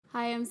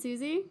Hi, I'm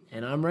Susie,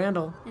 And I'm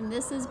Randall. and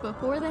this is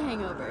Before the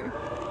Hangover.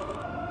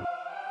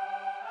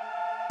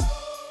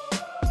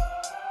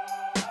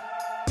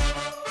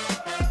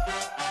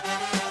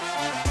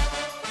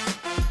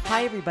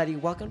 Hi, everybody.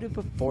 Welcome to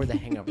Before the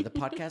Hangover, the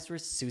podcast where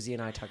Susie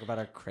and I talk about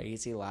our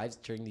crazy lives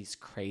during these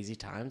crazy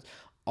times,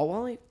 all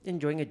while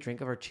enjoying a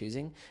drink of our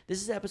choosing.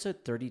 This is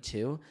episode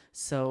 32.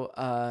 So,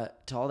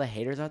 to all the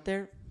haters out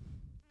there,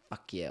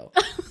 fuck you.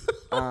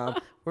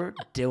 We're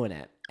doing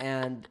it.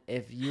 And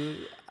if you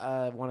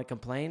want to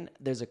complain,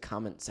 there's a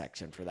comment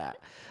section for that.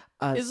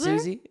 Is there?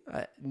 Susie?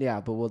 Yeah,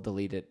 but we'll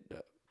delete it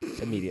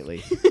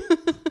immediately.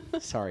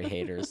 Sorry,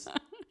 haters.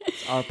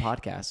 It's our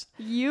podcast.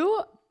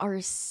 You are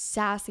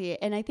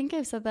sassy, and I think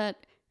I've said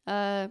that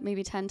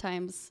maybe 10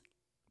 times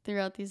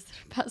throughout these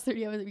past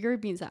 30 hours. You're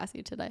being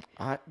sassy today.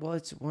 Well,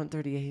 it's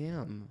 1:30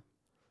 a.m.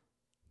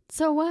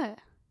 So what?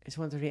 It's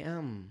 1:30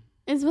 a.m.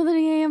 It's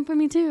 1:30 a.m. for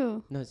me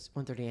too. No, it's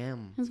 1:30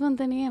 a.m. It's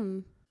 1:30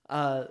 a.m.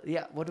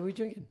 Yeah, what are we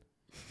drinking?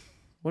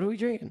 What are we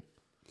drinking?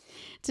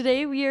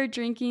 Today we are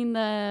drinking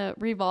the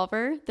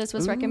Revolver. This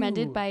was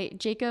recommended Ooh. by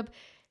Jacob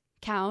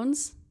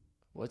Cowns.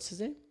 What's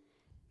his name?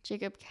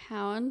 Jacob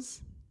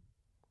Cowns.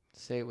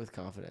 Say it with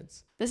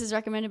confidence. This is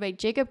recommended by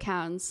Jacob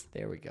Cowns.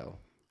 There we go.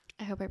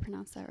 I hope I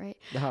pronounced that right.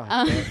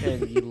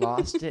 And you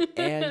lost it,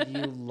 and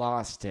you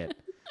lost it.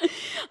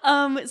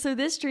 So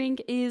this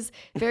drink is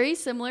very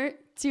similar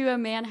to a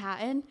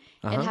Manhattan.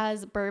 It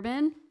has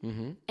bourbon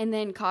and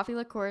then coffee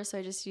liqueur. So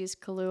I just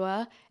used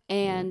Kahlua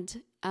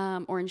and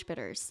orange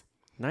bitters.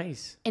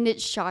 Nice. And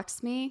it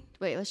shocks me.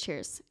 Wait, let's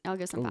cheers. I'll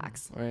give some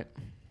facts. All right.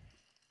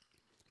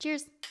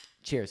 Cheers.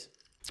 Cheers.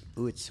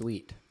 Ooh, it's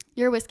sweet.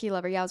 You're a whiskey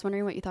lover. Yeah, I was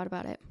wondering what you thought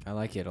about it. I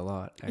like it a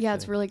lot, actually. Yeah,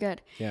 it's really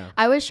good. Yeah.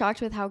 I was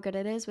shocked with how good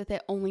it is with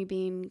it only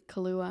being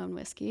Kahlua and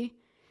whiskey.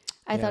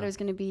 I thought Yeah. it was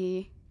going to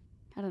be,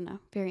 I don't know,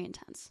 very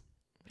intense.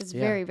 It's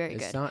Yeah, very, very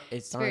it's good. Not,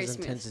 it's not very as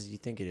smooth. intense as you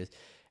think it is.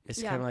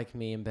 It's Yeah. kind of like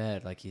me in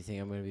bed. Like you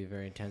think I'm going to be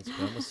very intense,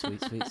 but I'm a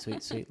sweet, sweet,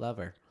 sweet, sweet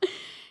lover.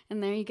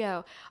 And there you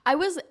go. I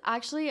was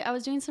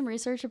doing some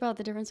research about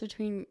the difference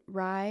between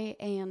rye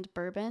and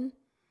bourbon.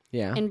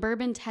 Yeah. And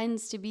bourbon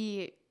tends to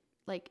be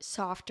like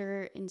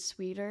softer and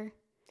sweeter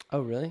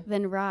Oh, really?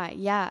 than rye.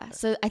 Yeah.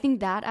 So I think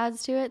that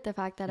adds to it, the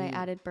fact that I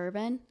added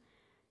bourbon.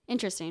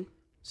 Interesting.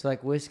 So,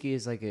 like, whiskey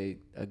is like a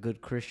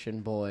good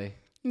Christian boy.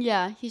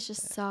 Yeah, he's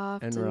just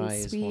soft And and, rye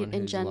is sweet one and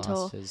who's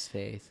gentle. lost his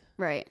faith.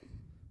 Right.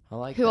 I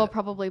like Who will that.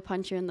 probably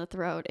punch you in the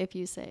throat if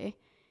you say,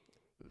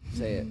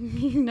 Say it.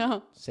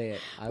 no. Say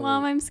it.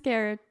 Mom, I'm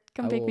scared.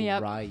 Come pick me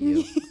up. Rye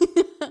you.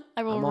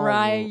 I will I'm all-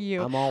 rye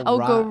you. I'm all I'll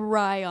go ri-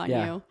 rye on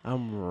Yeah, you.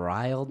 I'm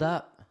riled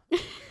up.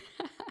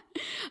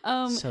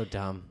 So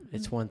dumb.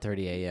 It's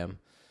 1:30 a.m.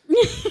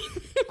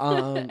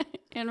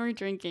 And we're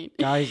drinking.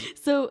 Guys,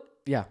 So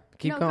yeah,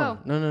 keep No, going.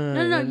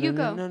 go. No, you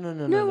go. No,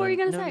 what were you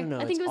gonna say? No,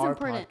 I think it's it was our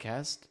important.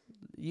 podcast.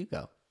 You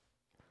go.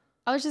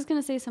 I was just going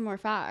to say some more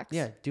facts.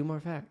 Yeah, do more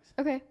facts.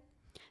 Okay.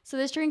 So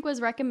this drink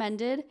was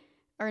recommended,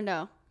 or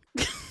no?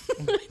 I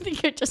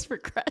think I just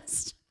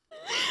regressed.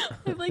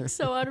 I'm like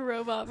so out of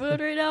robot mode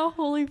right now.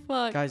 Holy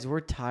fuck. Guys, we're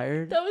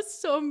tired. That was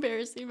so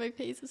embarrassing. My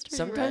face is turning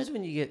Sometimes red.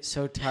 when you get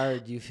so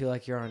tired, you feel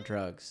like you're on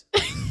drugs.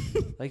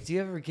 Like, do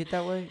you ever get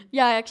that way?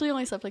 Yeah, I actually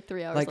only slept like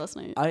 3 hours Like, last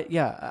night.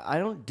 I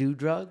don't do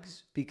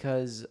drugs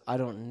because I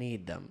don't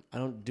need them. I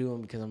don't do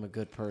them because I'm a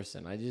good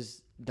person. I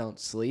just don't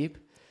sleep,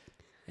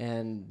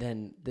 and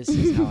then this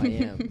is how I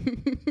am.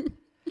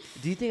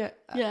 Do you think?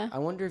 Yeah. I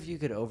wonder if you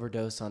could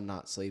overdose on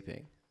not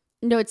sleeping.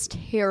 No, it's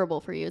terrible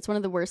for you. It's one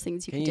of the worst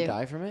things you Can can you do.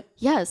 die from it?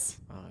 Yes.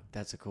 Oh,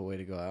 that's a cool way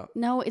to go out,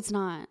 No, it's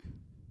not.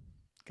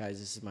 guys.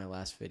 This is my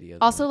last video.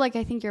 Also, like,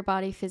 I think your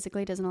body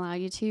physically doesn't allow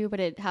you to, but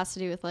it has to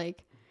do with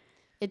like,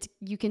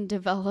 you can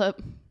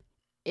develop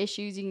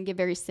issues. You can get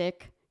very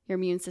sick. Your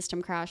immune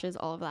system crashes.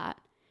 All of that.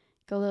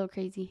 Go a little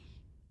crazy.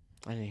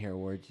 I didn't hear a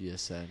word you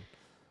just said.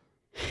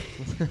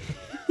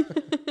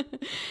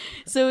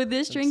 So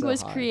this I'm drink so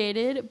was high.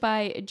 created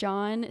by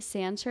John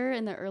Santer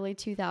in the early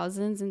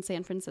 2000s in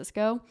San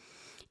Francisco.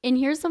 And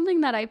here's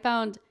something that I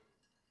found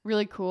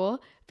really cool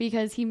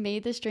because he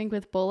made this drink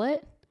with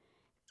Bullet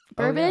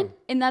bourbon. yeah.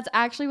 And that's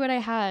actually what I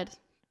had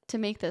to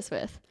make this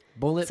with.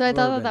 Bullet. So I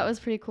thought bourbon. that was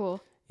pretty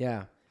cool.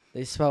 Yeah,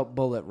 they spelled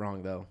bullet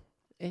wrong though.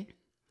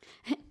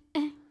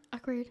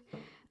 Awkward.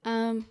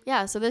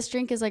 Yeah, so this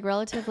drink is like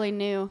relatively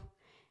new.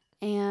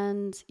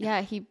 And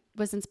yeah, he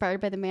was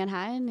inspired by the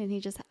Manhattan and he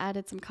just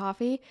added some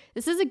coffee.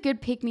 This is a good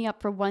pick me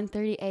up for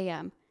 1:30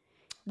 a.m.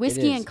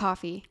 Whiskey is. and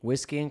coffee.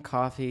 Whiskey and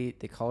coffee.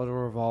 They call it a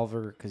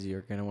revolver because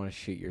you're gonna want to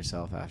shoot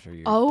yourself after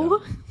you're Oh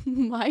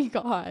done. my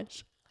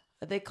gosh.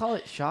 They call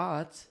it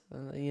shots.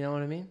 You know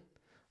what I mean?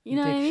 You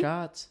know what take I mean?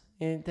 shots.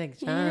 You take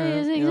shots. Yeah,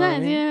 it's you know what I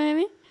exact- mean? you know what I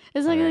mean?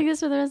 It's not All like right. this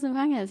for the rest of the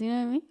podcast. You know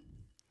what I mean?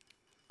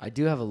 I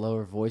do have a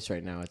lower voice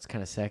right now. It's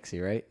kind of sexy,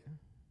 right?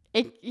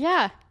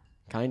 Yeah,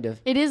 Kind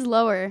of. it is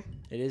lower.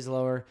 It is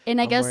lower.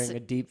 And I I'm guess- wearing a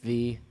deep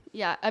V.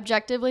 Yeah,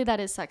 objectively, that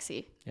is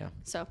sexy. Yeah.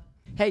 So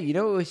Hey, you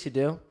know what we should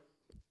do?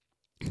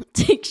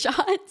 take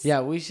shots.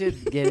 Yeah, we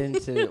should get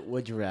into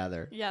Would You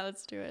Rather. Yeah,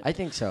 let's do it. I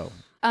think so.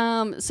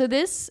 So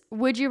this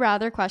would you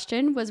rather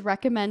question was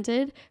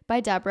recommended by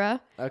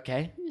Deborah.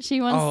 Okay.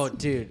 She wants. Oh,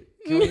 dude.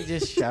 Can we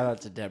just shout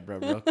out to Deborah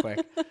real quick?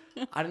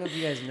 I don't know if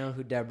you guys know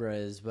who Deborah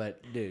is,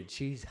 but dude,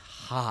 she's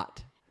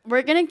hot.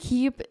 We're gonna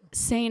keep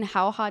saying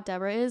how hot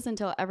Deborah is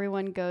until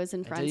everyone goes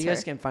and Until friends you her.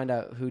 guys can find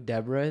out who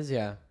Deborah is,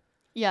 yeah.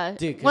 Yeah.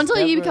 Dude, 'cause Well, until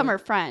you Deborah- become her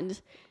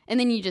friend, and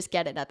then you just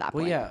get it at that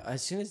Well, point. yeah.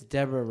 As soon as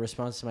Deborah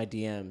responds to my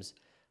DMs,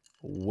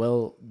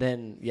 we'll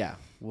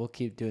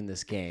keep doing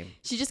this game.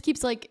 She just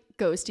keeps like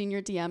ghosting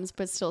your DMs,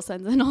 but still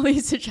sends in all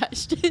these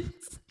suggestions.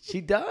 She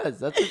does.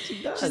 That's what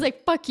she does. She's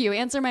like, "Fuck you.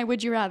 Answer my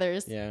would you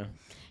rather's." yeah.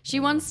 She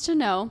wants to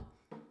know,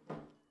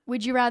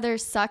 would you rather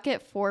suck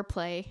at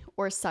foreplay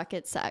or suck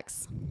at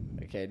sex?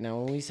 Okay. Now,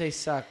 when we say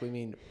suck, we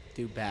mean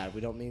do bad.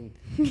 We don't mean.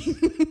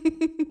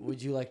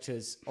 Would you like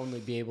to only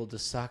be able to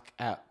suck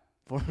at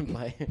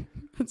foreplay,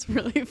 That's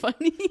really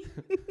funny.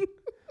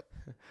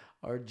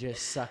 or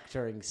just suck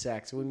during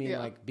sex? We mean Yeah.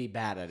 like be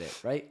bad at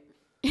it, right?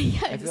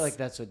 Yes. I feel like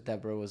that's what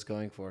Deborah was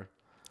going for.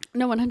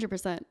 No,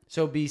 100%.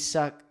 So be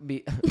suck.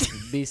 Be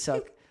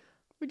suck.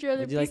 Would you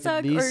rather Would you be like to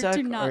suck be or suck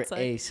do not or suck?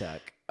 a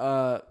suck?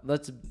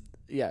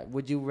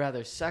 Would you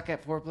rather suck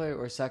at foreplay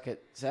or suck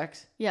at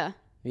sex? Yeah.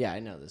 Yeah, I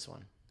know this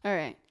one. All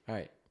right. All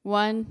right.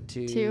 1,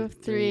 Two, 2,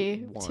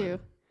 3, one. 2.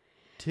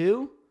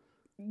 2?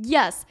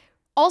 Yes.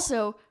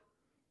 Also, All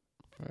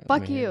right, Fuck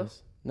let me hear you.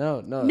 this.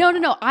 No.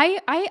 no.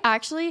 I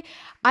actually,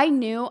 I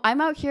knew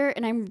I'm out here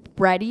and I'm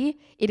ready.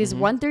 It is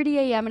 1:30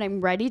 a.m. and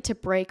I'm ready to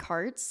break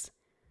hearts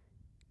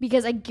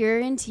because I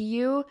guarantee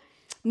you,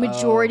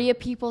 majority of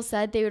people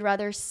said they would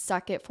rather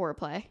suck at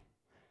foreplay.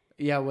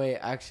 Yeah, wait.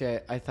 Actually,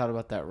 I thought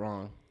about that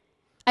wrong.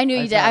 I knew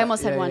you did. I thought-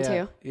 almost had yeah, one yeah,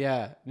 too.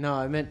 Yeah. No,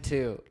 I meant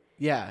 2.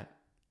 Yeah.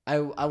 I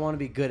want to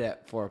be good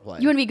at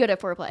foreplay. You want to be good at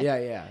foreplay?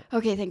 Yeah.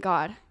 Okay, thank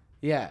God.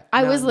 Yeah.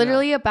 I No, was no.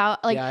 literally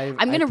about like Yeah, I'm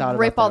I gonna thought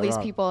rip about all that these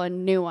wrong. people a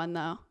new one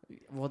though.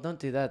 Well, don't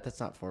do that. That's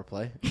not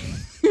foreplay.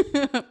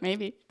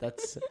 Maybe.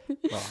 That's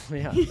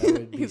yeah. That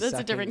would be That's a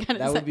sucking. different kind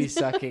of That would be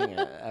sex. sucking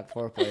at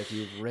foreplay if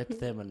you ripped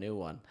them a new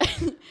one.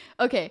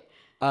 Okay.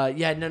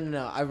 Yeah,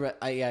 no.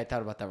 I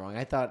thought about that wrong.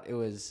 I thought it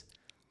was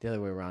the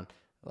other way around.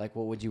 Like,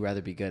 what would you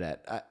rather be good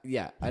at?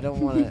 I don't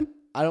want to.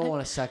 I don't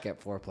want to suck at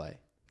foreplay.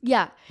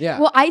 Yeah. Yeah.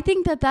 Well, I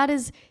think that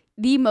is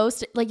the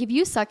most like if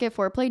you suck at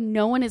foreplay,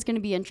 no one is going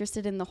to be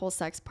interested in the whole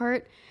sex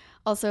part.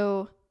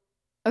 Also,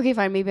 okay,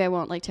 fine. Maybe I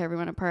won't like tear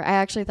everyone apart. I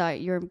actually thought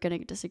you were going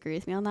to disagree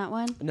with me on that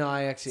one. No,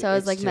 I actually. So I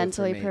was it's like 2 for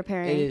mentally me.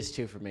 preparing. It is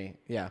 2 for me.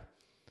 Yeah.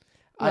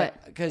 What?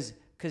 Because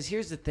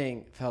here's the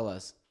thing,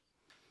 fellas.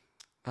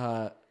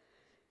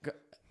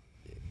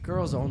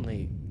 Girls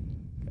only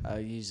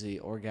usually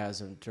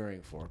orgasm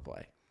during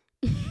foreplay.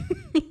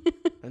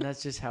 And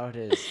that's just how it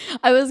is.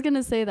 I was going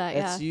to say that,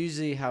 That's yeah.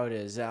 usually how it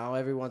is. Now,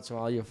 every once in a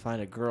while, you'll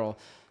find a girl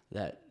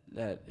that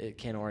it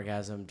can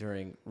orgasm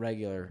during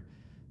regular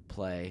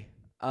play,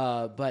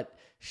 but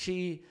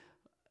she'll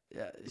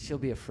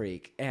be a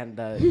freak, and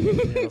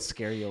it'll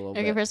scare you a little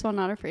Okay, bit. first of all,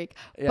 not a freak.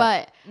 Yeah.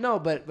 But, No,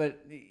 but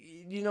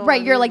you know, what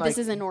right, I you're mean? like, this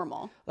isn't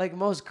normal. like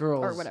most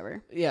girls Or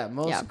whatever. Yeah,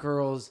 most Yeah.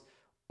 girls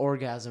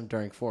orgasm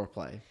during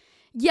foreplay.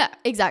 Yeah,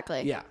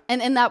 exactly. Yeah.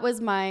 And that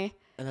was my,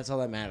 And that's all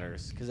that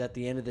matters. Because at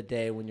the end of the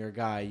day, when you're a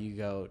guy, you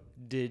go,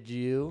 "Did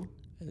you?"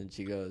 And then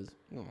she goes,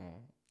 "Oh,"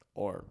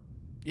 or,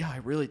 "Yeah, I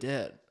really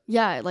did."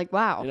 yeah, like,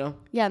 wow. You know?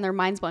 Yeah, and their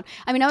mind's blown.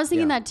 I mean, I was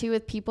thinking Yeah. that too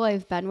with people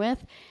I've been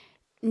with.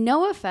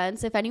 No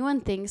offense, if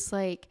anyone thinks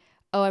like,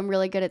 oh, I'm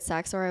really good at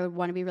sex or I would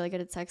want to be really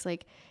good at sex,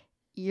 like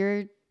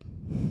your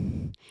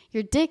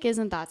dick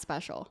isn't that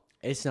special.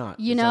 It's not.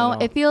 You It's know, not at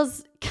all. it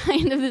feels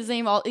kind of the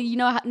same.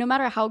 No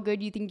matter how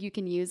good you think you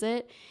can use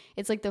it,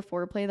 it's like the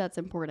foreplay that's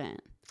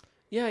important.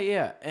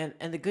 Yeah.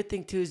 And the good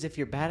thing, too, is if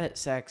you're bad at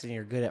sex and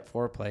you're good at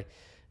foreplay,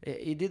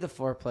 you do the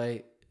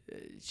foreplay,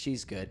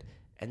 she's good.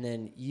 And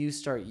then you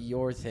start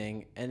your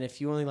thing. And if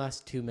you only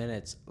last 2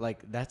 minutes,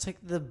 like, that's like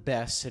the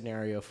best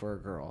scenario for a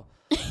girl.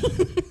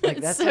 Like,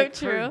 that's so like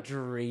true. her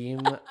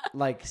dream,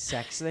 like,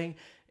 sex thing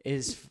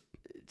is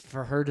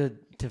for her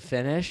to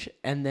finish.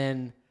 And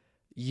then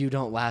you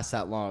don't last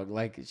that long.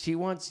 Like, she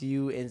wants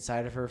you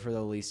inside of her for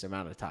the least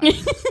amount of time.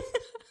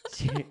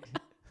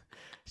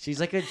 She's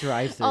like a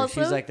drive-through.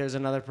 Also- She's like, there's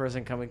another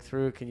person coming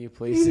through. Can you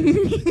please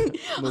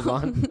move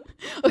on?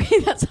 Okay,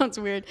 that sounds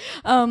weird.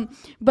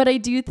 But I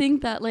do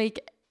think that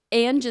like,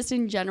 and just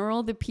in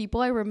general, the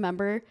people I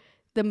remember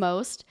the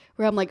most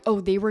where I'm like, oh,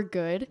 they were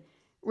good,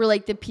 were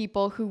like the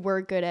people who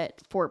were good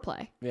at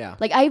foreplay. Yeah.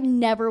 Like I've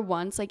never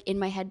once like in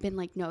my head been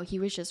like, no, he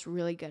was just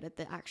really good at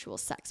the actual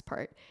sex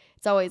part.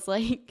 It's always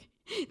like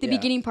the Yeah.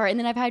 beginning part. And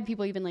then I've had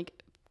people even like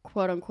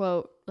quote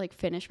unquote like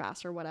finish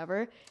fast or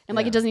whatever. And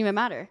like Yeah. it doesn't even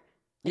matter.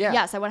 Like, Yeah.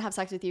 yes, I want to have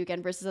sex with you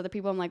again versus other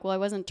people. I'm like, well, I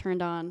wasn't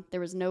turned on. There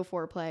was no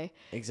foreplay.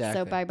 Exactly.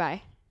 So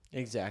bye-bye.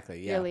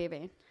 Exactly. Yeah. You're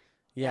leaving.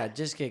 Yeah.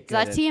 Just get Is good.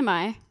 that at-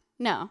 TMI?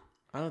 No.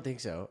 I don't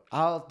think so.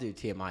 I'll do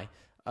TMI.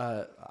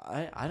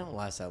 I don't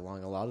last that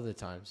long a lot of the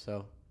time.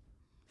 So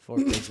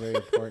foreplay is very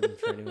important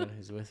for anyone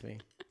who's with me.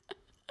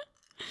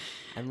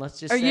 And let's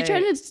just Are say you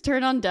trying to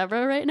turn on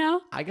Deborah right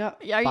now? I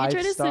got Are you 5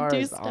 trying to stars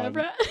seduce on,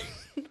 Deborah?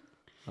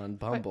 on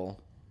Bumble.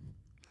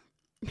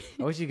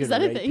 I wish you could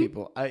that a rate thing?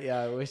 people.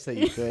 I wish that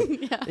you could.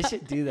 Yeah. They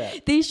should do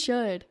that. They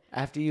should.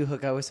 After you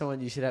hook up with someone,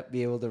 you should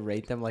be able to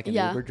rate them like an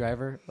Yeah. Uber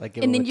driver. Like,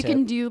 give And them then a you tip.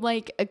 can do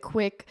like a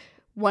quick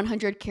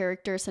 100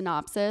 character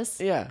synopsis.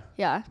 Yeah,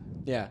 Yeah.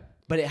 yeah.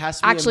 But it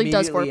has to be Actually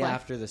does immediately foreplay.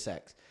 after the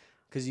sex.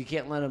 Because you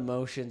can't let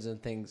emotions and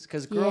things.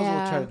 Because girls will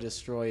Yeah. try to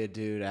destroy a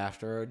dude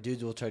after, or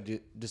dudes will try to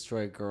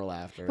destroy a girl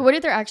after. But what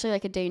if they're actually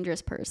like a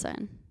dangerous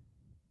person?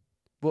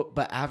 Well,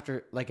 but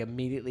after, like,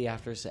 immediately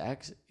after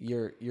sex,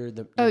 you're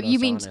the. Oh, you're you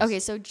most mean honest. okay?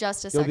 So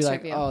just a You'll sex be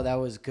like, review. oh, that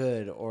was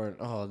good, or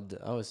oh,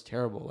 that was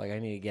terrible. Like, I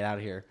need to get out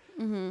of here.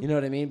 Mm-hmm. You know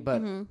what I mean?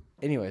 But,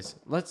 anyways,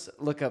 let's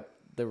look up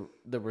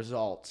the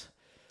results.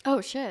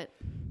 Oh shit.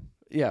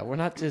 Yeah, we're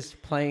not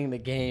just playing the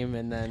game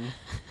and then.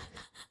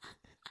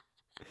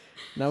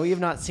 No, we have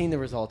not seen the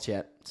results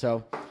yet.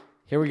 So,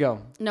 here we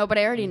go. No, but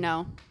I already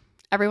know.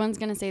 Everyone's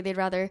gonna say they'd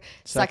rather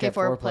suck at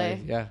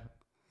foreplay. Yeah,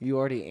 you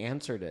already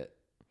answered it.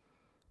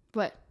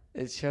 What?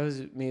 It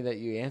shows me that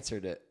you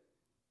answered it.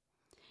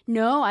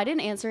 No, I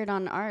didn't answer it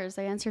on ours.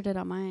 I answered it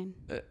on mine.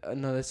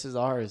 No, this is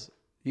ours.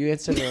 You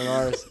answered it on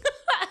ours.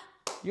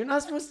 You're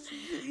not supposed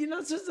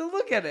to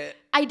look at it.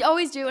 I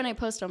always do when I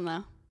post them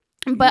though.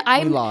 But We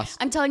I'm lost.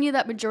 I'm telling you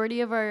that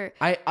majority of our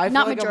I feel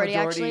not like majority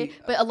actually,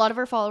 but a lot of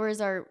our followers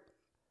are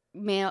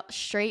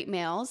straight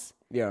males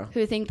yeah.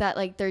 who think that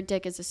like their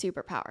dick is a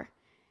superpower.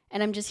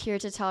 And I'm just here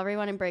to tell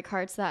everyone and break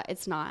hearts that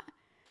it's not.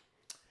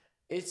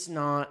 It's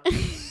not.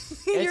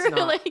 You're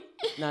not. like,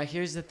 Now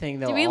here's the thing,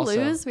 though. do we also,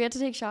 lose? We have to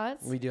take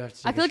shots. We do have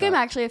to. Take I feel a like shot. I'm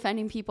actually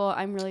offending people.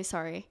 I'm really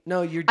sorry.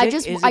 No, your. I Dick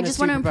just isn't I a just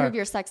want to improve superpower.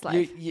 your sex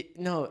life. You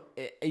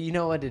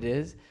know what it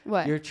is?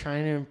 What? You're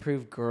trying to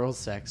improve girls'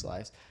 sex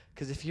lives.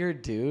 Because if you're a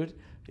dude,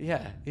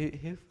 yeah,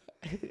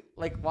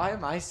 like, why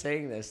am I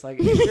saying this? Like,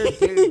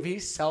 if you're a dude, be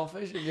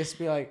selfish and just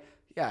be like,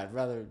 yeah, I'd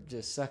rather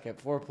just suck at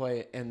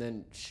foreplay, and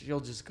then she'll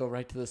just go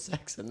right to the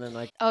sex, and then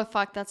like, Oh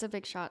fuck, that's a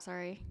big shot.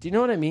 Sorry. do you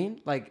know what I mean?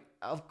 Like,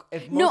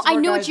 if most No, of our I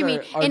know what guys you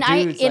mean. are And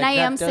I- dudes, and like, I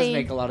that am does saying-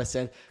 make a lot of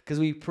sense because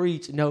we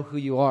preach know who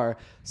you are.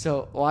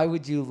 So why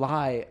would you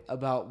lie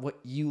about what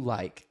you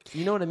like?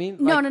 You know what I mean?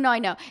 No, Like, no, I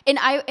know. And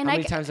I How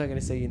many times am I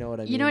gonna say you know what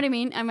I mean? you know what I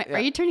mean? Are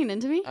you turning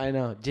into me? I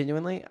know.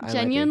 Genuinely? I might be.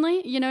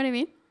 Genuinely, you know what I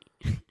mean?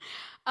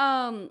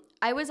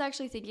 I was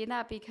actually thinking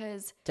that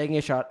because Taking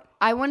a shot.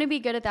 I want to be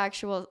good at the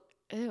actual.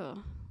 Ew,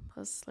 that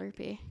was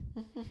slurpy.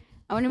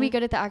 I want to be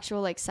good at the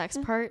actual like sex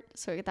part,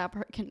 so that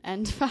part can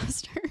end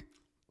faster.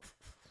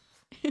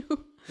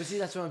 Ew. But see,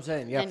 that's what I'm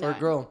saying. Yeah, I for a know.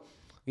 girl.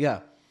 Yeah.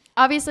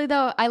 Obviously,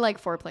 though, I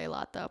like foreplay a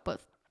lot, though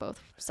both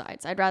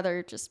sides. I'd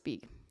rather just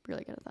be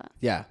really good at that.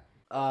 Yeah.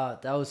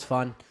 That was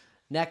fun.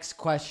 Next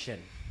question.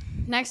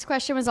 Next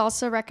question was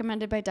also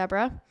recommended by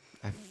Deborah.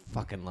 I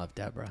fucking love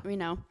Deborah. We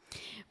know.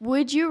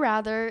 Would you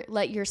rather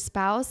let your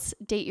spouse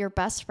date your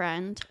best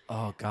friend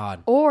Oh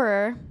God.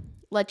 or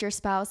let your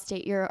spouse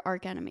date your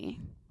arch enemy?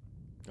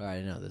 All right,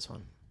 I know this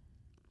one.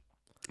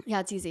 Yeah,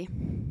 it's easy.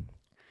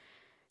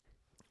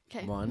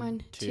 Okay.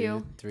 One, two,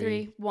 two,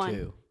 three, one.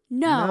 two.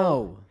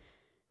 No.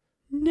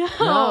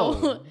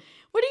 No.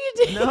 What are you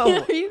doing?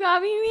 No. Are you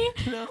copying me?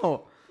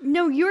 No.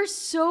 No, you're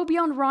so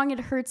beyond wrong. It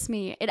hurts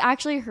me. It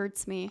actually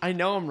hurts me. I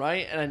know I'm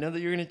right, and I know that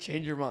you're gonna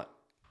change your mind.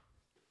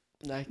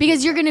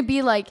 Because you're going to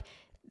be like,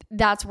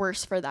 that's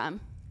worse for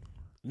them.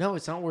 No,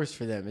 it's not worse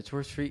for them. It's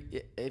worse for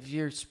if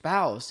your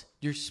spouse,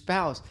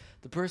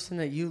 the person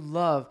that you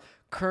love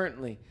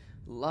currently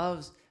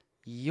loves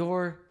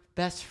your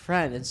best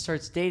friend and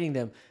starts dating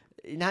them.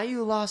 Now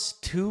you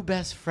lost two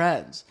best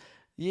friends.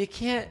 You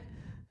can't.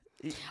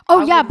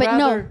 Oh, I yeah, would but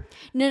rather-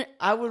 no.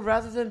 I would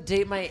rather them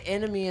date my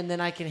enemy, and then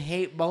I can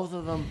hate both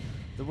of them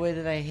the way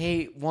that I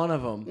hate one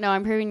of them. No,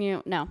 I'm proving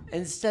you. No.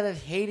 Instead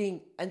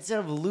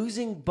of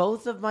losing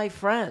both of my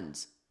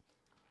friends.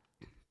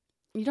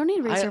 You don't need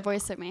to raise your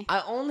voice at me.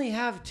 I only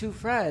have two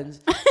friends.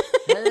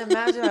 And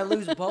imagine I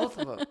lose both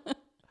of them.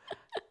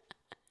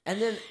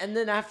 And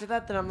then after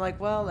that, then I'm like,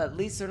 well, at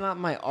least they're not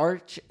my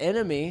arch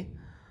enemy.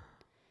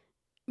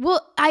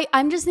 Well,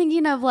 I'm just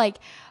thinking of like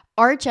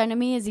arch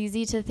enemy is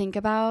easy to think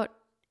about.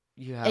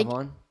 You have Like,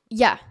 one?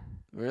 Yeah.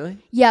 Really?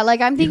 Yeah,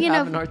 like I'm thinking You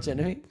have of an arch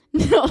enemy?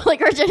 no,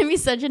 like arch enemy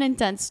is such an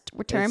intense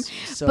term.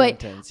 It's so but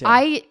intense.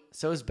 Yeah.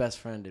 So is best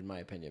friend, in my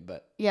opinion.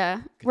 But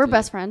we're Continue.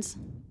 best friends.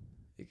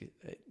 you could,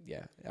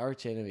 yeah,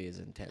 arch enemy is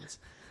intense.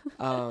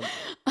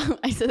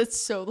 I said it's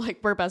so like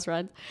we're best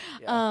friends.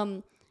 Yeah.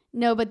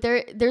 No, but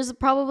there's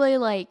probably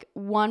like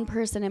one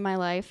person in my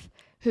life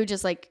who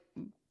just like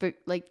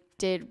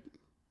did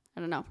I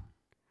don't know.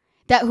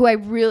 That who I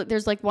really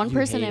there's like one You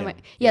person hate in my him.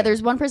 yeah, Yeah.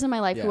 there's one person in my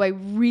life Yeah. who I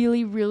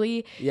really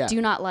really Yeah.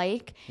 do not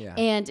like. Yeah.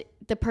 And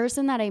the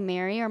person that I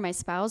marry or my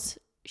spouse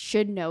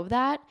should know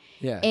that.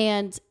 Yeah.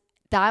 And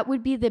that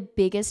would be the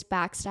biggest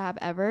backstab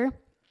ever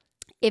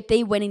if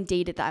they went and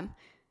dated them.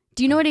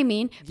 Do you know what I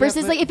mean?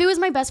 Versus but- like if it was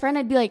my best friend,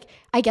 I'd be like,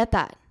 I get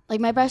that. Like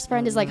my best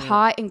friend is like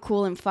hot and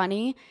cool and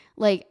funny.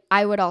 Like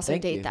I would also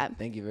Thank date you. them.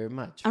 Thank you very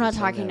much. I'm for not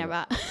saying talking that.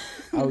 about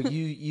Oh,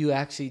 you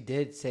actually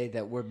did say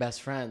that we're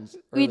best friends.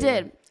 We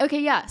earlier. did.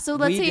 Okay, yeah. So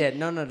let's We say did.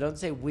 No, don't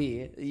say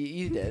we.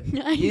 You did.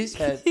 You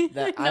said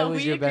that I No,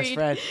 was we your best agreed.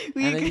 friend.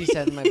 We And then you agreed.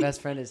 said my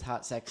best friend is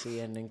hot, sexy,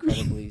 and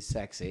incredibly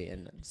sexy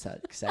and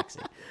sexy.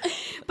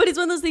 But it's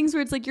one of those things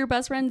where it's like your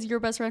best friend's your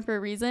best friend for a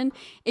reason.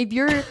 If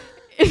your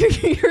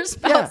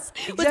spouse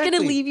was gonna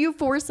exactly. leave you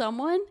for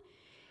someone,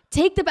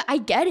 take the. I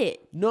get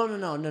it. No.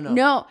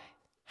 No,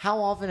 How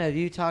often have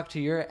you talked to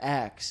your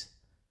ex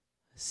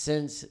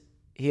since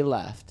he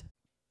left?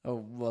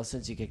 Oh, well,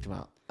 since you kicked him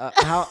out.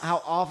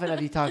 How often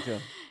have you talked to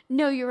him?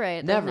 no, you're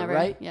right. Never,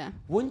 right? Yeah.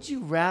 Wouldn't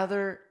you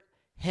rather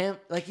him,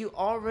 like you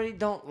already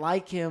don't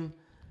like him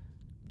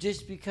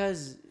just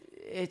because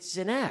it's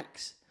an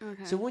ex?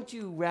 Okay. So wouldn't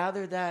you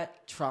rather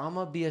that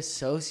trauma be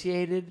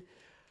associated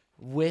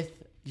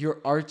with your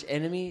arch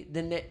enemy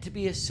than it to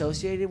be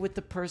associated with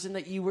the person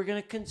that you were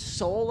going to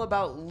console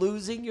about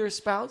losing your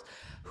spouse?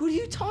 Who do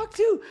you talk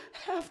to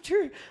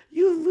after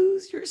you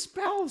lose your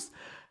spouse?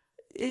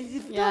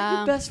 If not Yeah.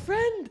 your best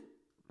friend.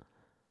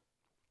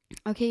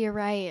 Okay, you're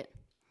right.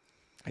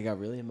 I got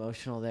really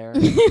emotional there.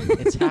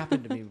 It's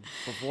happened to me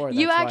before.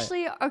 You that's why.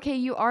 actually, okay,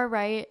 you are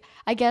right.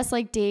 I guess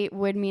like date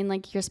would mean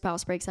like your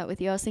spouse breaks up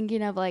with you. I was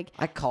thinking of like,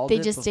 I called they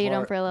it just stayed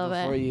on before- for a little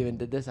bit. Before you even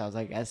did this, I was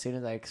like, as soon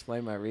as I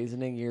explain my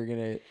reasoning, you're going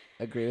to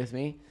agree with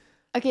me.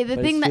 okay, But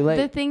it's too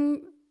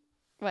late.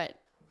 What?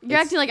 You're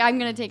It's- acting like I'm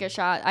going to take a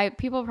shot.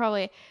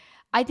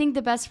 I think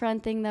the best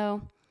friend thing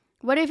though,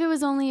 what if it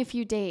was only a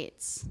few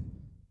dates?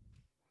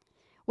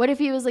 What if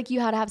it was like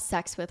you had to have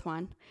sex with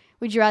one?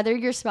 Would you rather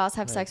your spouse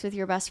have sex with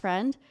your best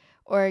friend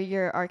or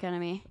your arch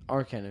enemy?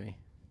 Arch enemy.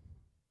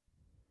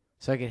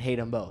 So I could hate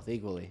them both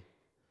equally.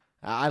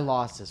 I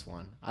lost this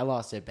one. I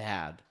lost it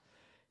bad.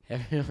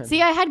 Everyone-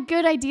 See, I had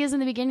good ideas in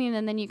the beginning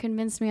and then you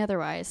convinced me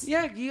otherwise.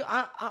 Yeah,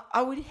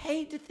 I would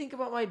hate to think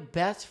about my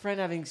best friend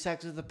having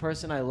sex with the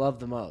person I love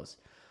the most.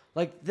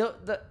 Like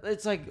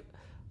it's like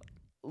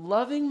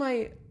loving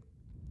my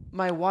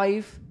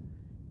wife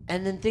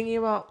and then thinking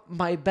about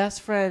my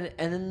best friend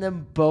and then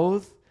them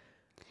both.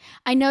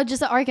 I know,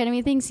 just the arch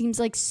enemy thing seems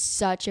like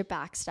such a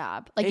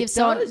backstab. Like It if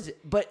someone does,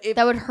 but if,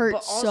 that would hurt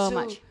but so also,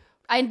 much.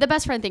 The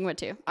best friend thing would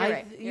too. You're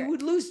right. You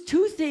would lose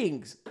two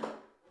things.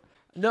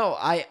 No,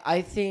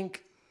 I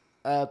think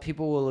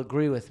people will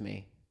agree with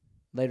me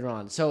later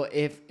on. So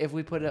if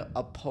we put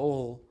a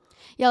poll,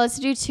 Yeah, let's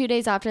do 2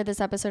 days after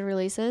this episode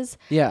releases.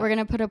 Yeah. We're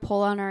going to put a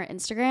poll on our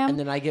Instagram. and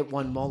then I get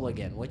one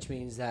mulligan, which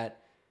means that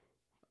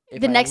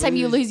if The I next time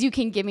you lose, you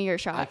can give me your I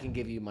shot. can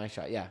give you my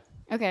shot. Yeah,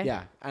 Okay.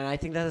 yeah, and I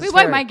think that's Wait,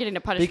 why fair am I getting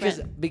a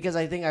punishment? because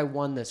I think I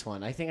won this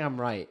one. I think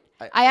I'm right.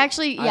 I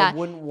actually, I yeah.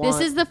 wouldn't This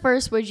want- is the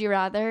first would you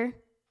rather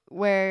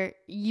where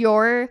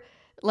your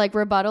like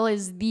rebuttal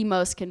is the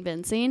most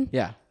convincing.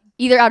 Yeah.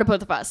 Either out of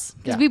both of us.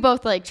 Because Yeah. we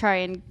both like try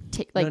and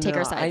take our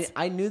No, sides.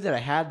 I knew that I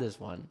had this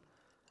one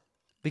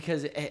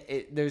because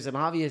there's an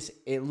obvious.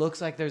 It looks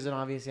like there's an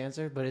obvious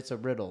answer, but it's a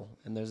riddle,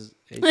 and it's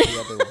the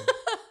other one.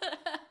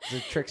 It's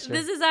a trickster.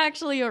 This is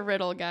actually a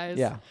riddle, guys.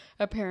 Yeah.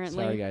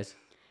 Apparently. Sorry, guys.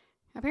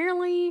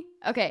 Apparently.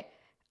 Okay.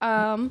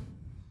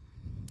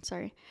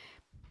 Sorry.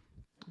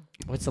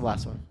 What's the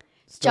last one?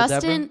 Still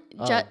Justin-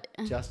 Deborah?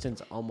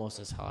 Justin's almost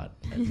as hot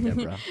as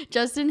Deborah.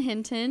 Justin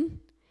Hinton,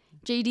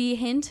 JD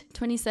Hint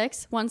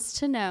 26 wants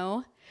to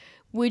know,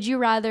 would you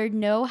rather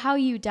know how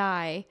you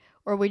die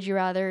or would you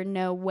rather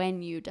know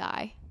when you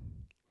die?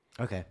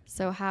 Okay,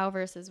 So how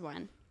versus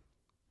when?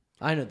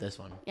 I know this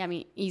one. Yeah, I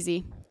mean,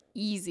 easy.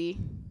 Easy.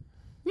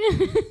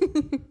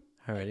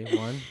 Alrighty,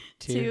 1,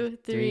 2,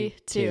 3,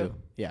 2.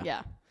 Yeah.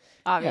 Yeah.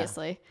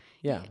 Obviously.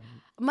 Yeah.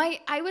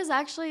 I was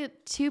actually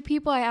 2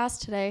 people I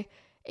asked today,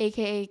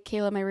 aka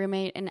Kayla, my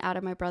roommate, and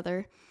Adam, my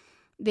brother.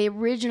 They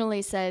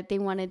originally said they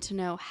wanted to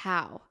know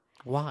how.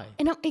 Why?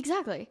 And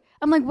exactly.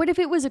 I'm like, what if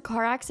it was a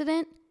car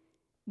accident,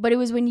 but it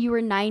was when you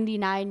were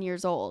 99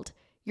 years old?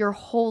 Your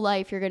whole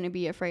life, you're going to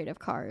be afraid of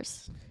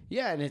cars.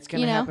 Yeah, and it's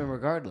gonna happen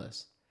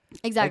regardless.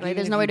 Exactly. Like,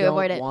 There's even no if way you to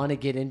avoid don't it. want to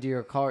get into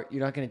your car,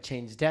 you're not going to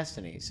change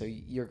destiny. So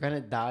you're going to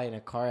die in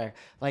a car.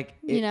 Like,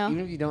 You know?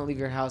 even if you don't leave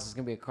your house, it's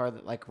going to be a car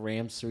that like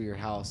rams through your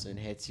house and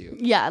hits you.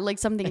 Yeah, like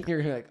something. And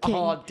you're like,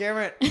 oh, damn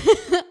it.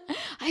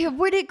 I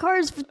avoided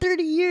cars for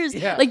 30 years.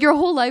 Yeah. Like your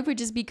whole life would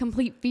just be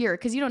complete fear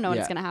because you don't know when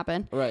it's Yeah. going to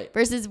happen. Right.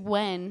 Versus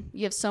when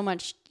you have so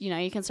much,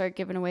 you can start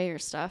giving away your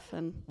stuff.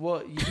 And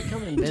Well, you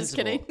become Just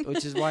invincible, kidding.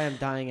 which is why I'm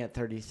dying at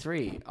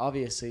 33.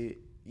 Obviously,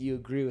 you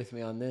agree with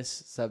me on this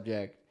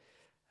subject.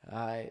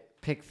 I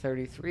picked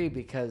 33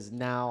 because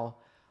now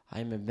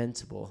I'm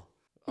invincible.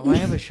 Oh, I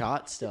have a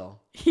shot still.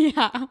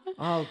 yeah.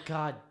 Oh,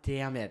 god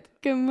damn it.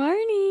 Good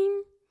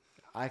morning.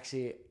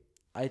 Actually,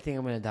 I think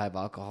I'm going to die of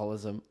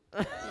alcoholism.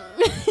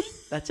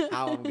 That's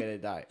how I'm going to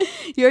die.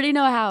 You already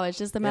know how. It's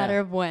just a matter Yeah.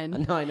 of when.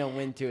 No, I know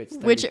when to. It's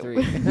Which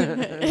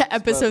 33.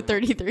 episode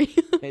 33.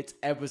 It's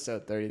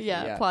episode 33.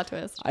 yeah, plot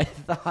twist. I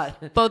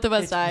thought Both of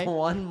us it's die.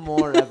 one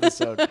more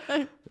episode.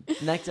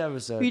 Next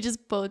episode. We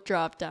just both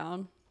drop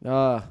down.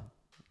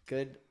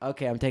 Good.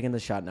 Okay, I'm taking the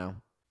shot now.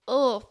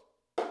 Oh.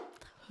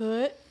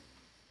 What?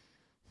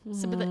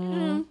 Sip of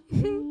the-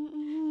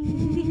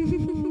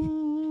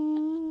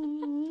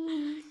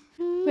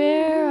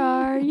 Where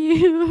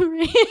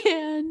you,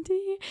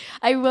 Randy?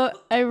 I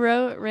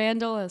wrote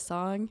Randall a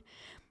song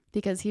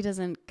because he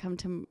doesn't come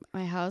to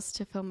my house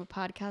to film a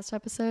podcast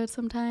episode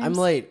sometimes. I'm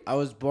late. I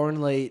was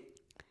born late.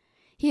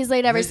 He's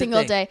late every Here's the single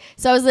thing. day.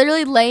 So I was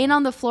literally laying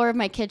on the floor of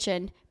my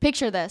kitchen.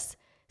 Picture this.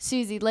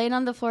 Susie laying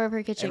on the floor of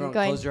her kitchen Everyone,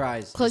 going, close your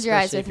eyes. Close your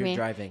eyes especially with if you're me.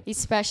 driving.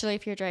 Especially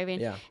if you're driving.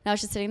 Yeah. And I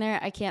was just sitting there.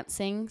 I can't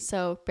sing,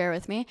 so bear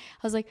with me. I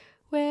was like,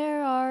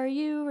 where are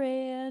you,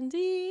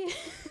 Randy?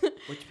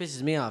 Which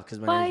pisses me off because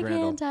my Why name's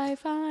Randall. can't I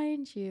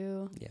find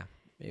you? Yeah.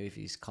 Maybe if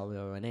you just call me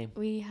by my name.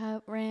 We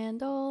have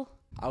Randall.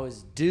 I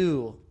was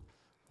due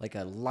like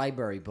a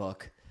library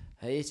book.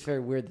 Hey, it's very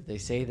weird that they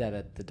say that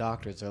at the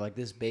doctors. They're like,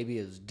 this baby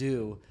is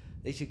due.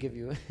 They should give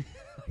you,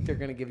 they're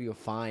going to give you a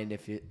fine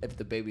if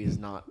the baby is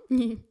not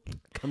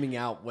coming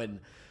out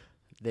when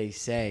they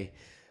say.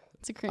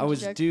 It's a cringe I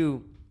was joke.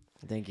 due.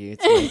 Thank you.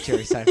 It's my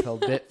Jerry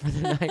Seinfeld bit for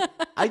the night.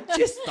 I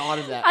just thought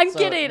of that. I'm so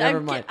kidding.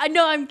 Never mind. I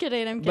know I'm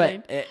kidding. I'm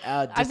kidding. But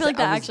I feel like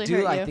that I was actually due,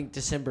 hurt I you. think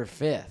December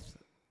 5th,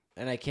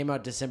 and I came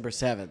out December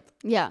 7th.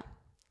 Yeah.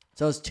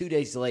 So I was 2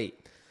 days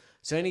late.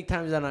 So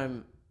anytime that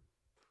I'm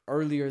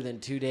earlier than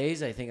 2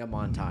 days, I think I'm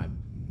on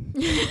time.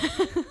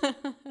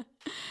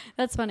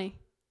 That's funny.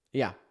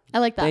 Yeah. I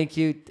like that. Thank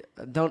you.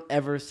 Don't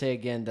ever say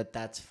again that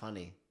that's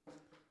funny.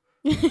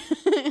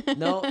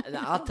 No,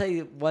 I'll tell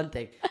you one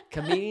thing.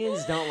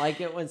 Comedians don't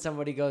like it when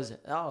somebody goes,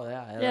 oh,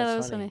 yeah, that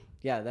was funny. funny.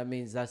 Yeah, that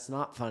means that's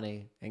not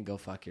funny and go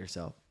fuck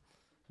yourself.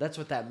 That's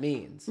what that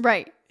means.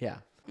 Right. Yeah.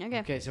 Okay.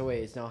 Okay, so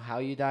wait, it's now how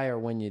you die or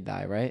when you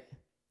die, right?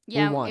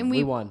 Yeah. We won. And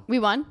We won. We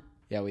won?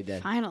 Yeah, we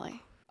did. Finally.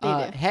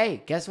 They do.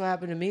 Hey, guess what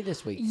happened to me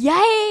this week?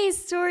 Yay!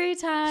 Story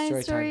time.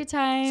 Story Story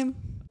time.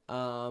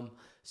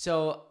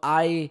 So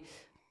I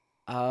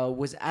I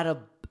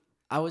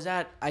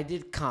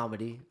did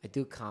comedy. I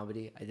do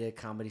comedy. I did a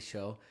comedy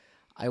show.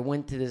 I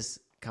went to this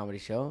comedy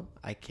show.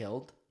 I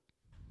killed.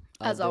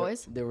 As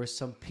always. There were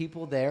some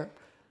people there,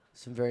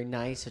 some very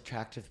nice,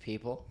 attractive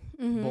people,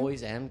 Mm-hmm.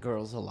 boys and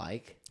girls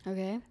alike.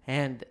 Okay.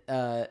 And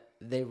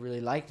they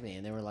really liked me.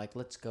 And they were like,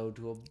 let's go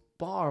to a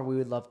bar. We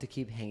would love to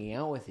keep hanging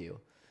out with you.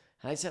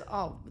 And I said,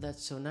 oh,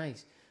 that's so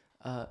nice.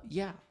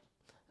 Yeah.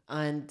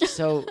 And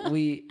so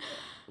we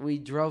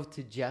drove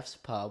to Jeff's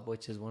Pub,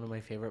 which is one of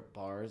my favorite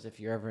bars. If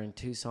you're ever in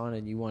Tucson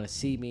and you want to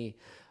see me,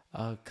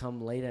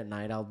 come late at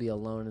night. I'll be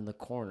alone in the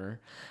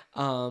corner.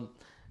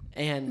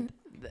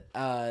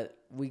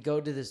 We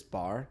go to this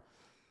bar,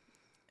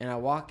 and I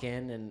walk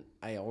in and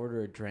I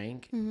order a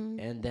drink,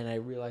 and then I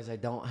realize I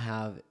don't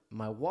have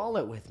my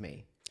wallet with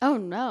me. Oh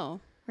no.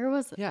 Where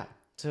was it? Yeah.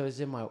 So it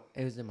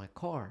was in my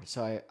car.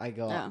 So I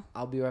go, Oh.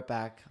 I'll be right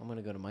back. I'm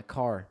gonna go to my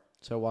car.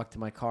 So I walk to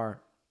my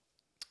car,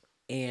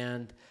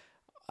 and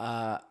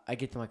I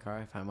get to my car.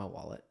 I find my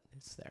wallet.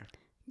 It's there.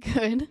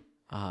 Good.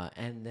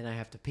 And then I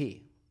have to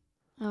pee.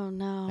 Oh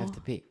no. I have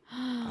to pee.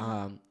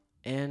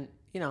 And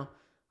you know,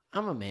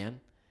 I'm a man.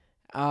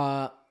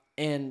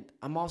 And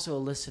I'm also a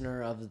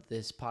listener of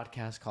this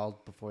podcast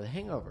called Before the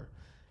Hangover.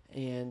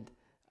 And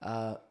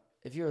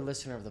if you're a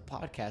listener of the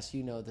podcast,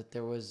 you know that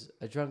there was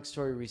a drunk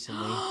story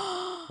recently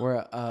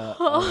where a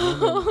woman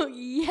Oh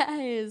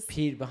yes.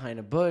 peed behind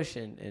a bush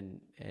and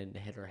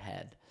hit her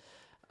head.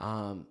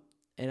 And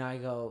I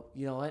go,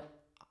 you know what?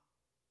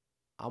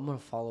 I'm gonna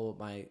follow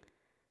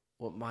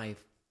what my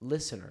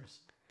listeners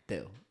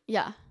do.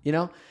 Yeah. You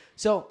know?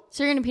 So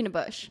So you're gonna pee in a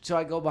bush.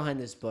 I go behind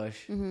this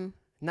bush. Mm-hmm.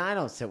 No, I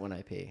don't sit when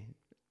I pee.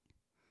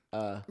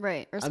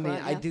 Right. Or I mean,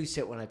 squat, I yeah. do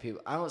sit when I pee.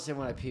 I don't sit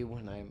when I pee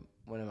when I'm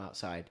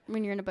outside.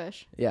 When you're in a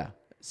bush. Yeah.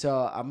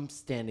 So I'm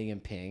standing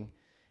and peeing,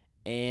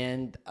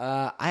 and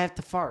I have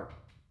to fart.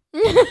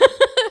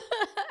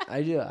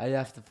 I do. I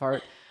have to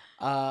fart.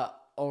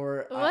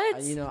 Or What?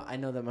 I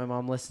know that my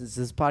mom listens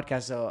to this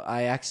podcast, so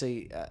I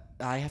actually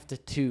I have to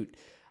toot.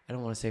 I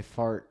don't want to say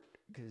fart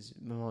because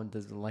my mom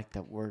doesn't like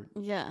that word.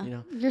 Yeah. You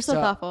know? You're so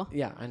thoughtful.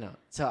 Yeah, I know.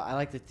 So I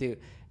like to toot,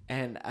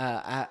 and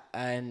I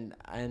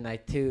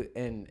toot,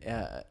 and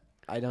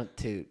I don't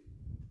toot.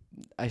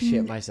 I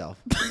shit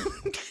myself.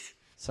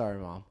 Sorry,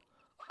 Mom.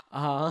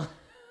 I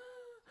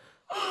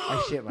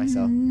shit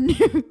myself.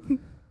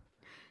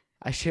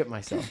 I shit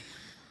myself.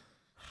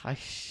 I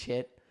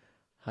shit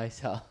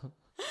myself.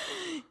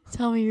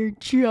 Tell me you're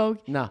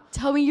joking. No.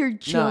 Tell me you're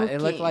joking. No,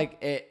 it looked like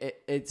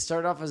it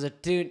started off as a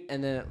toot,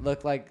 and then it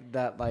looked like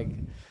that, like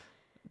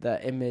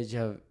the image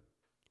of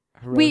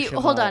Hiroshima. Wait,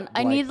 hold on.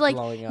 I need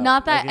blowing up.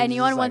 not that Like, it was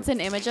anyone just wants like,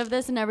 an image of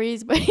this, and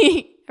everybody's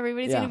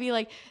Yeah. gonna be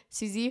like,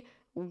 Susie,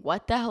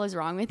 what the hell is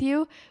wrong with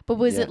you? But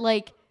was Yeah. it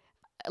like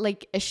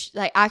like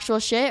actual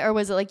shit, or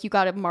was it like you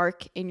got a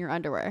mark in your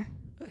underwear?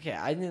 Okay,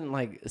 I didn't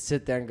like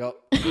sit there and go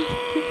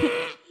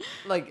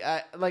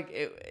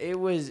it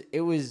was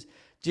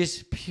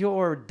just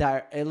pure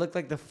it looked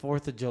like the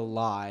 4th of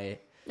July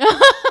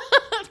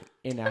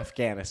in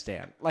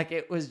Afghanistan. Like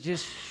it was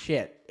just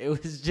shit. It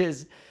was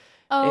just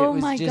Oh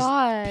my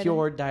god.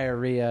 pure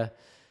diarrhea.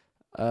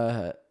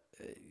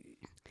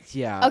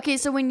 Yeah. Okay,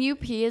 so when you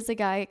pee as a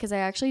guy, because I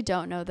actually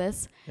don't know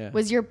this, Yeah.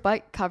 was your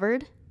butt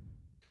covered?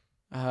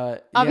 Yeah,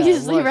 it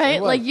Obviously, was, right?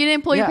 it was. Like you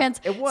didn't pull your Yeah, pants,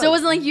 it was. so it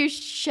wasn't like you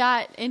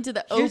shot into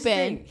the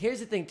open. Here's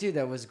the thing too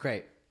that was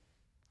great.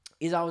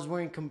 is I was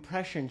wearing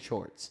compression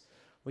shorts,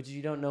 which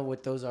you don't know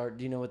what those are.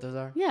 Do you know what those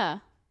are? Yeah.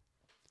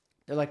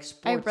 They're like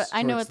sports shorts.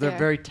 I know what they're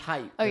very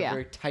tight. Oh, they're yeah.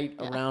 very tight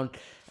around.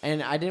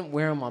 And I didn't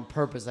wear them on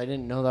purpose. I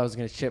didn't know that I was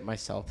going to shit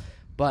myself.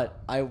 But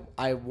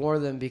I wore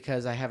them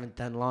because I haven't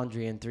done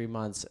laundry in 3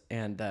 months.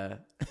 And,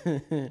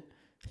 it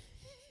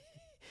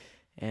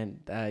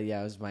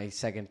was my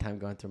second time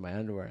going through my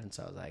underwear. And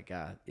so I was like,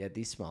 yeah,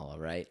 these smell all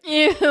right.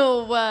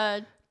 Ew.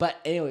 But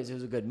anyways, it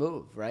was a good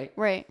move, right?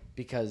 Right.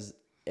 Because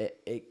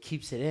it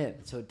keeps it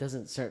in, so it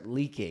doesn't start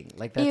leaking.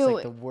 Like, that's Ew.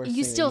 like the worst thing.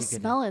 You still that you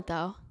could smell it,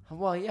 though.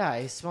 Well, yeah,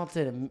 I smelt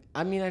it.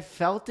 I mean, I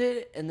felt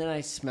it, and then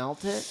I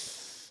smelt it.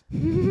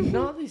 You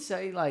know how they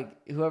say,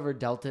 like, whoever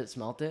dealt it,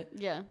 smelt it?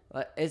 Yeah.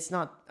 It's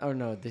not, oh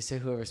no, they say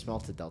whoever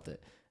smelt it, dealt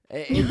it.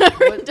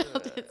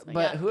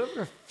 But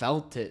whoever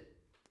felt it,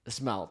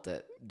 smelt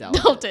it,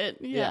 dealt it.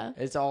 Yeah.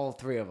 It's all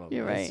three of them.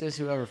 You're right. It's just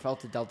whoever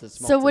felt it, dealt it,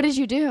 smelt it. So what did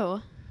you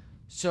do?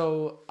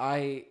 So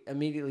I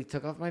immediately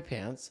took off my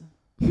pants.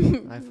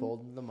 I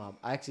folded them up.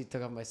 I actually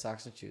took off my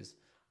socks and shoes.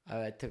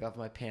 I took off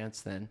my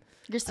pants then.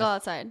 You're still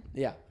outside.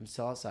 Yeah, I'm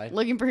still outside.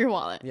 Looking for your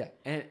wallet. Yeah,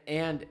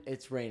 and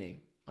it's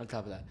raining on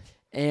top of that.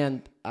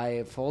 And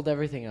I fold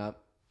everything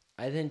up.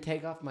 I then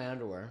take off my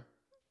underwear.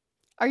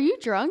 Are you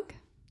drunk?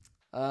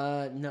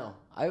 No.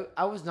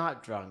 I was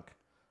not drunk.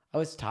 I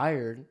was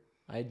tired.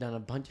 I had done a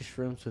bunch of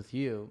shrooms with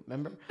you,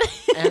 remember?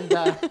 And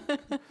no,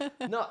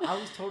 I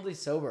was totally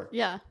sober.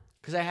 Yeah.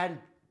 Because I had...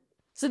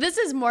 So this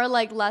is more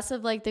like less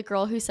of like the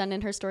girl who sent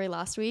in her story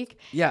last week.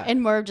 Yeah.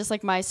 And more of just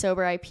like my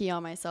sober I pee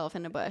on myself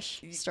in a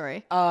bush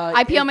story.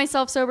 I pee on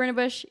myself sober in a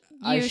bush.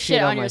 You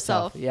shit on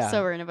yourself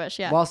sober in a bush.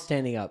 Yeah. While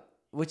standing up,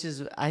 which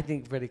is, I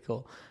think, pretty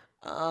cool.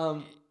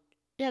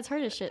 Yeah, it's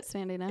hard to shit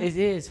standing up. It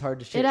is hard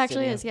to shit It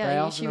actually sitting is, up, yeah. But I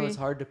also know it's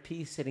hard to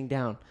pee sitting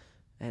down.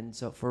 And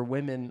so for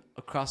women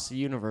across the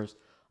universe,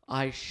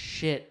 I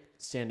shit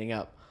standing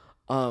up.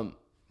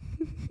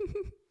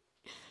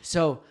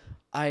 So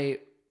I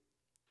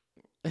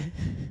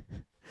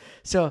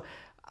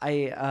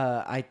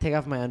take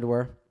off my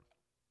underwear.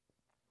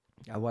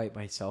 I wipe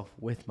myself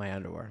with my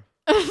underwear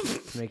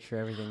to make sure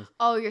everything's...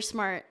 Oh, you're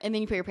smart. And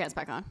then you put your pants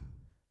back on.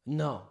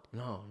 No,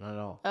 not at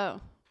all. Oh.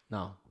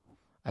 No.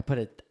 I put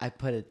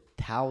a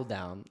towel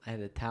down. I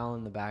had a towel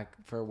in the back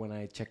for when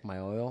I check my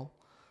oil.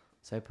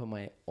 So I put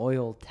my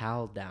oil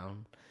towel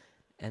down,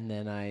 and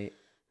then I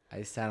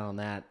sat on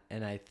that,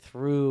 and I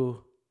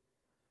threw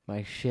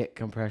my shit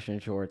compression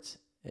shorts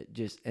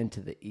just into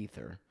the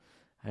ether.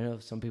 I know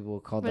some people will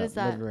call that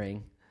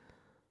livering.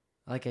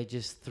 Like, I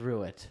just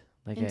threw it.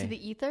 Like into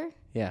the ether?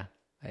 Yeah.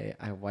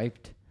 I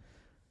wiped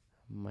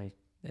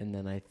and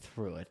then I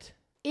threw it.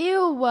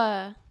 Ew.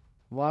 Well,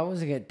 I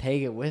wasn't going to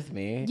take it with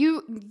me.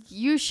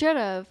 You should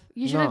have.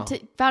 You should have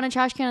found a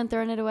trash can and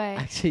thrown it away.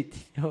 Actually, do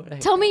you know what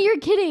Tell me you're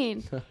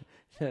kidding.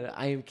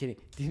 I am kidding.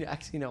 Do you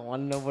actually not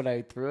want to know what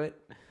I threw it?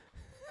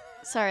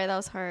 Sorry, that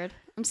was hard.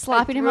 I'm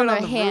slapping him on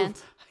the hand.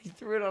 I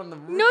threw it on the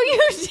roof. No,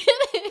 you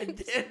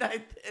didn't. I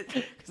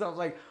did. Because I was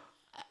like,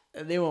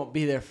 they won't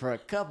be there for a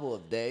couple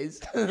of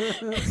days.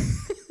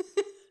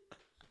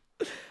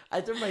 I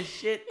threw my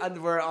shit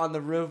underwear on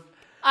the roof.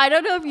 I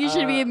don't know if you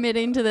should be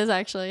admitting to this,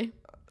 actually.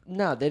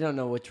 No, they don't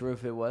know which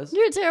roof it was.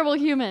 You're a terrible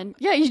human.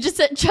 Yeah, you just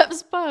said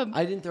Jeff's pub.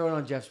 I didn't throw it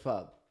on Jeff's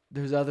pub.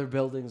 There's other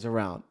buildings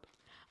around.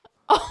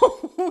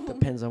 Oh.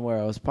 Depends on where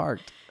I was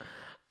parked.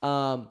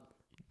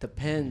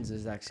 Depends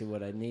is actually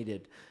what I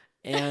needed.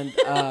 And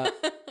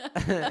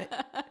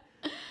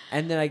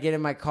and then I get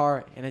in my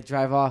car and I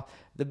drive off.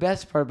 The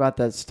best part about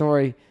that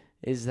story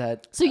is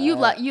that... So you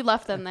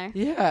left them there?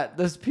 Yeah.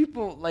 Those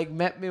people like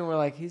met me and were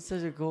like, he's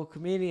such a cool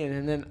comedian.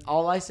 And then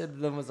all I said to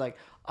them was like,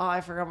 oh,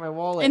 I forgot my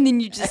wallet. And then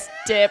you just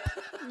dip.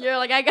 You're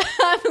like,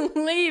 I'm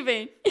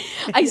leaving.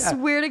 I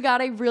swear to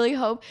God, I really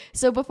hope.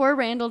 So before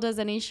Randall does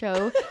any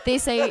show, they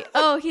say,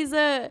 oh, he's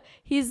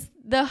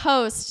the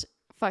host.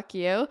 Fuck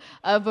you.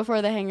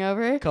 Before the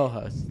hangover.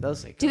 Co-host. They'll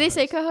say co-host. Do they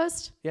say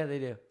co-host? Yeah, they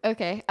do.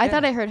 Okay. I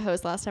thought I heard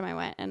host last time I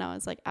went, and I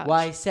was like, ouch. Well,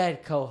 I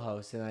said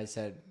co-host, and I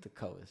said the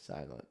co is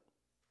silent.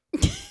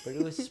 But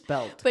it was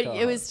spelled But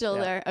co-host. it was still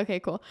there. Okay,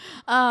 cool.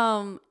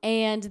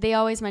 And they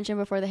always mention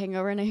before the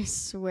hangover, and I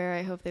swear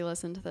I hope they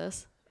listen to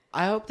this.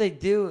 I hope they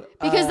do.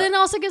 Because then it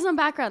also gives them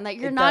background that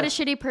you're not a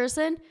shitty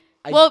person.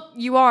 Well,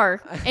 you are,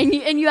 and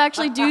you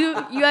actually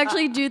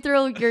do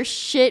throw your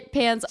shit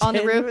pants on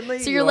the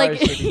roof. So you're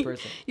like, a shitty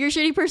person. You're a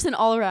shitty person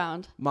all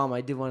around. Mom, I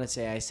do want to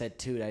say I said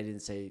toot. I didn't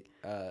say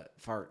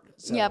fart.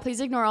 So yeah, please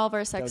ignore all of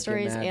our sex don't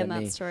stories get mad and at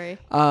that me. story.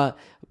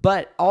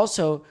 But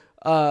also,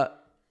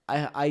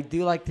 I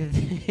do like to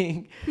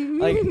think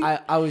like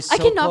I was. So I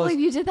cannot close. believe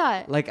you did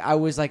that. Like I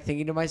was like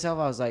thinking to myself,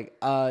 I was like,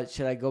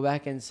 should I go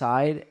back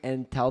inside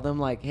and tell them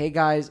like, hey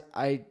guys,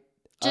 I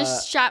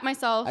just shot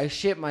myself. I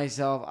shit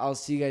myself. I'll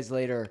see you guys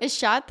later. Is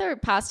shot the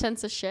past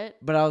tense of shit?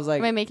 But I was like,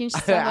 am I making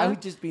stuff I up?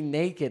 would just be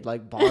naked,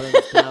 like bottoms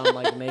down,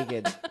 like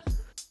naked.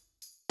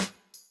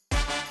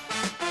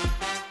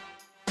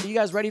 Are you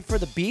guys ready for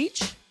the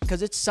beach?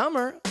 Because it's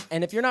summer,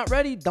 and if you're not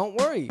ready, don't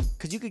worry,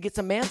 because you could get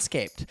some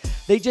Manscaped.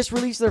 They just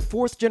released their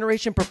 4th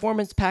generation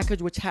performance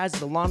package, which has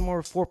the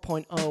Lawnmower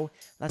 4.0.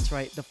 That's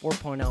right, the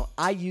 4.0.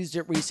 I used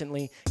it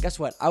recently. Guess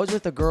what? I was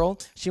with a girl.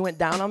 She went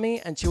down on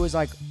me and she was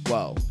like,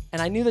 whoa.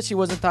 And I knew that she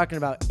wasn't talking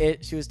about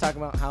it. She was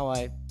talking about how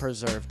I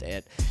preserved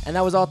it. And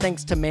that was all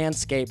thanks to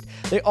Manscaped.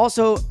 They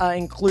also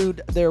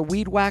include their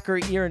Weed Whacker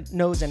ear,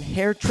 nose, and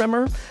hair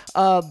trimmer,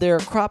 their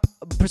Crop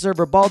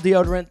Preserver ball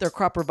deodorant, their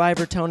Crop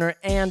Reviver toner,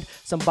 and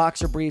some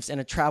boxer briefs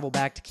and a travel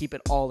bag to keep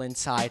it all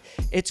inside.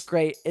 It's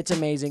great. It's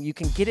amazing. You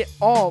can get it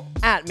all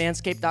at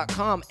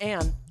manscaped.com.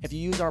 And if you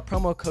use our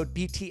promo code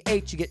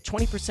BTH, you get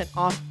 20%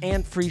 off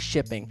and free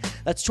shipping.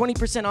 That's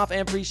 20% off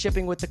and free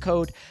shipping with the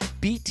code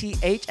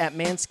BTH at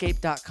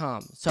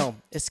manscaped.com. So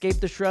escape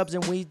the shrubs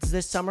and weeds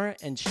this summer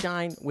and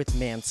shine with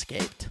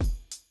Manscaped.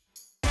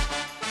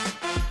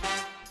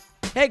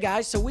 Hey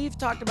guys, so we've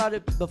talked about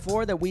it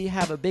before that we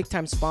have a big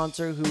time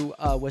sponsor who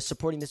was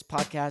supporting this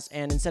podcast,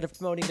 and instead of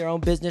promoting their own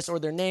business or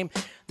their name,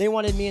 they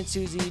wanted me and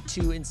Susie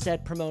to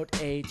instead promote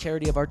a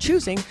charity of our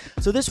choosing.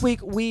 So this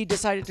week we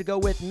decided to go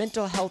with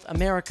Mental Health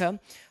America.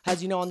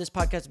 As you know, on this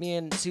podcast, me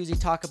and Susie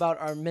talk about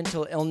our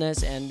mental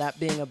illness and that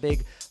being a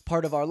big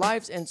part of our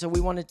lives. And so we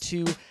wanted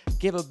to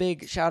give a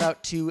big shout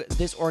out to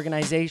this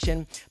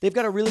organization. They've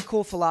got a really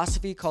cool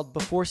philosophy called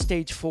Before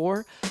Stage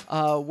 4,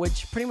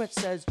 which pretty much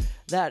says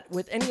that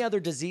with any other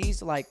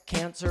disease like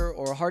cancer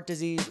or heart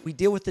disease, we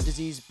deal with the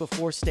disease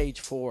before stage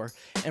 4.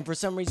 And for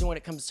some reason, when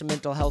it comes to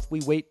mental health, we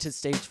wait to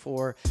stage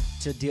 4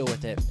 to deal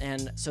with it.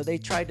 And so they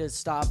try to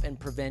stop and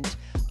prevent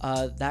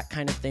that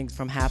kind of thing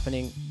from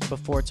happening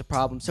before it's a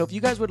problem. So if you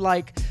guys would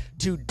like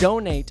to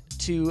donate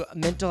to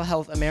Mental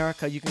Health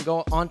America, you can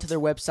go onto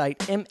their website,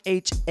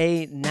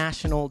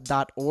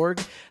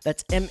 mhanational.org.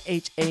 That's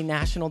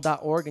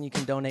mhanational.org, and you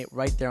can donate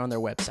right there on their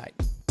website.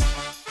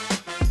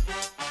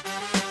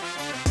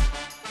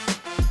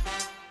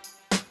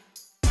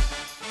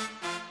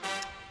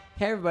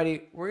 Hey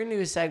everybody, we're going to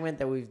do a segment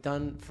that we've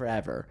done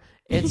forever.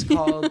 It's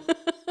called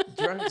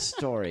Drunk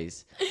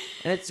Stories.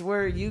 And it's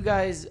where you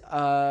guys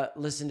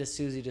listen to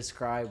Susie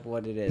describe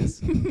what it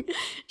is.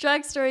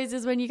 Drunk Stories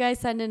is when you guys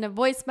send in a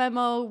voice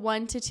memo,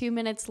 1 to 2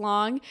 minutes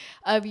long,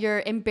 of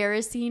your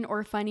embarrassing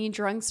or funny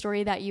drunk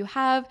story that you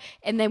have.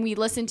 And then we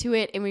listen to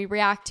it and we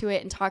react to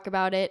it and talk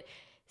about it.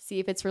 See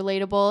if it's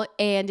relatable.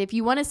 And if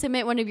you want to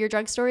submit one of your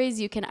drunk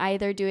stories, you can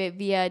either do it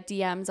via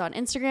DMs on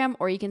Instagram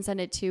or you can send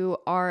it to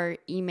our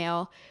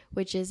email,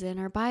 which is in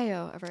our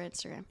bio of our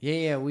Instagram.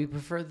 Yeah. We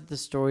prefer that the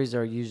stories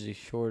are usually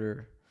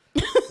shorter.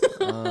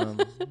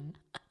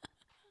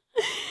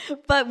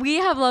 But we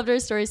have loved our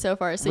stories so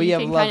far, so we you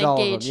have can loved kind of all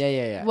gauge of them.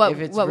 Yeah. what, If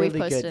it's what really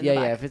we've posted good, in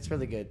the back. if it's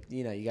really good,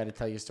 you got to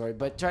tell your story.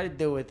 But try to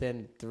do it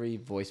within 3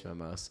 voice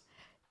memos.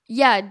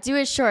 Yeah, do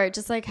it short,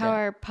 just like how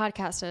our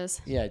podcast is.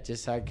 Yeah,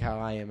 just like how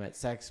I am at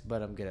sex,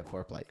 but I'm good at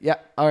foreplay. Yeah,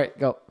 all right,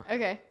 go.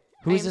 Okay.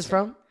 Who is this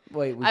from?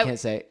 Wait, we can't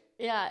say it.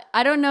 Yeah,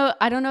 I don't know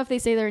if they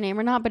say their name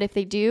or not, but if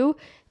they do,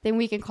 then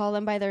we can call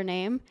them by their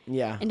name.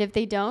 Yeah. And if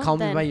they don't, Call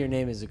then Me By Your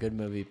Name is a good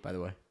movie, by the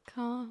way.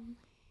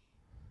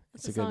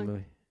 It's a good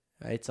movie.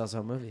 It's also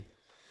a movie.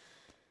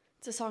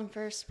 It's a song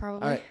first,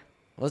 probably. All right,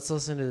 let's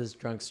listen to this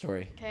drunk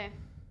story. Okay.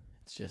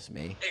 It's just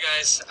me. Hey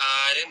guys,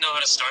 I didn't know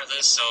how to start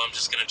this, so I'm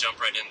just gonna jump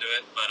right into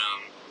it. But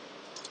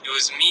it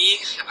was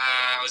me.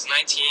 I was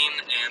 19,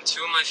 and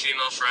 2 of my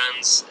female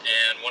friends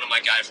and 1 of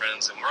my guy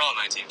friends, and we're all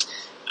 19.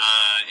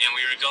 And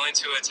we were going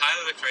to a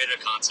Tyler the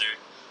Creator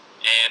concert,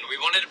 and we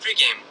wanted a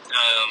pregame.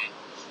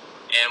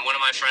 And one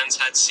of my friends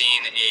had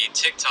seen a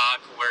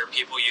TikTok where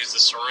people use a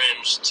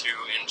syringe to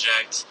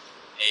inject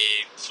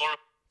a form.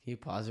 Can you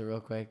pause it real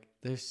quick?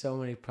 There's so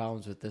many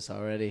problems with this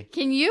already.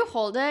 Can you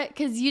hold it?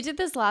 Because you did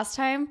this last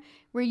time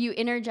where you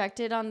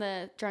interjected on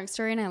the drunk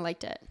story, and I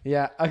liked it.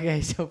 Yeah,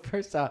 okay, so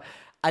first off,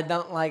 I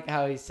don't like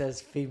how he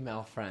says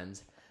female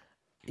friends.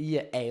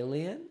 You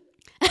alien?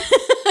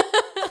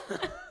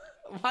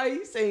 Why are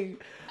you saying...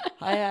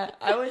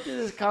 I went to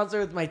this concert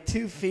with my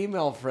 2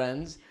 female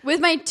friends. With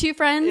my 2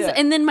 friends Yeah.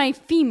 and then my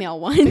female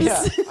ones.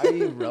 Yeah. Are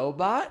you a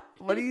robot?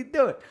 What are you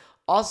doing?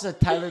 Also,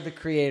 Tyler the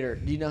Creator.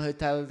 Do you know who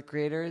Tyler the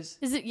Creator is?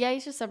 Is it? Yeah,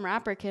 he's just some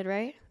rapper kid,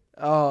 right?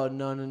 Oh,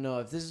 no.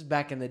 If this is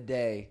back in the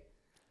day,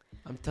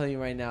 I'm telling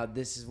you right now,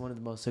 this is one of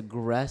the most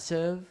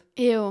aggressive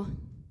Ew.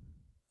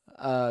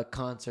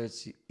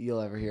 concerts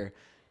you'll ever hear.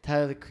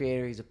 Tyler the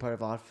Creator, he's a part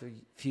of Odd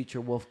Future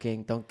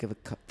Wolfgang. Don't give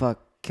a fuck.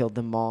 Killed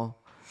them all.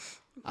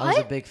 I was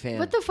a big fan.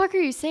 What the fuck are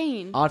you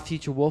saying? Odd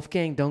Future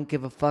Wolfgang, Don't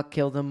Give a Fuck,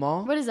 Killed them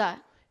all. What is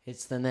that?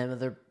 It's the name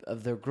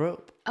of their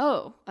group.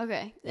 Oh,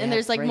 okay. They And had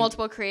there's like Frank-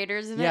 multiple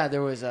creators in it? Yeah,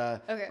 there was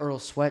Okay. Earl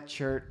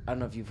Sweatshirt. I don't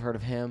know if you've heard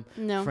of him.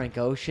 No. Frank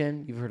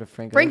Ocean. You've heard of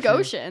Frank Frank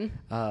Ocean?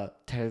 Ocean.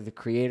 Tyler the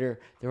Creator.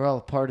 They were all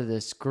a part of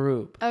this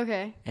group.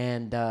 Okay.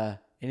 And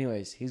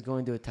anyways, he's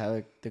going to a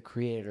Tyler the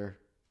Creator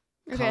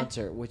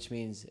concert, which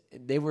means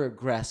they were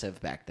aggressive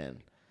back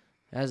then.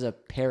 That was a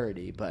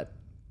parody, but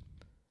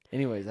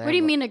anyways. What do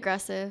you mean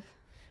aggressive?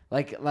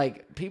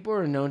 Like people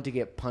are known to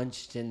get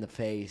punched in the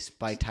face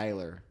by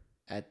Tyler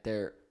at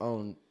their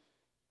own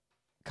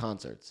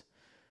concerts.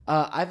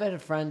 I've had a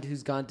friend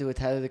who's gone to a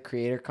Tyler the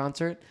Creator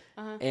concert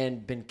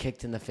and been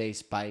kicked in the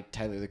face by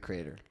Tyler the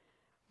Creator.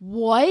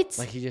 What?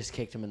 Like, he just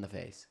kicked him in the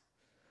face.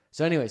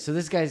 So anyway, so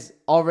this guy's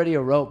already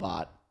a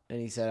robot,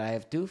 and he said, I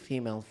have 2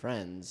 female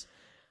friends.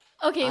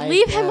 Okay,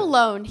 leave him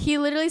alone. He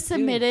literally 2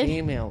 submitted.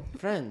 female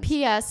friends.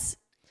 P.S.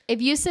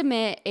 If you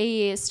submit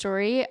a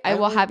story, I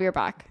will have your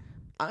back.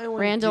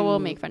 Randall will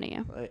make fun of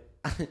you.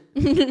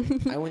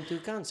 I went to a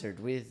concert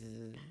with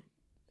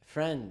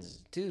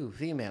friends, 2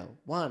 female,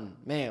 1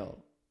 male.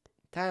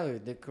 Tyler,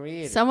 the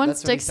creator. Someone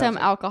sticks some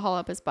alcohol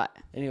up his butt.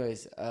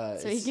 Anyways,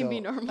 so he can be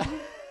normal.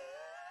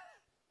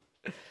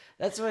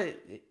 That's what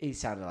he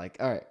sounded like.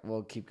 All right,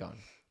 we'll keep going.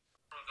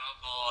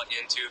 Alcohol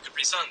into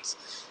Capri Suns.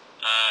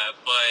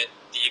 But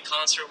the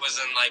concert was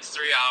in like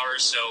 3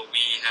 hours, so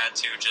we had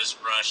to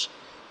just rush.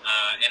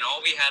 And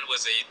all we had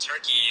was a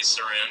turkey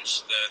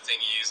syringe, the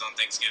thing you use on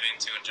Thanksgiving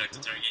to inject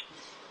the turkey.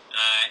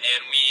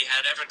 And we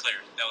had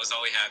Everclear. That was all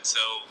we had. So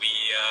we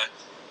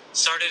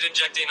started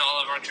injecting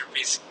all of our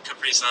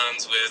Capri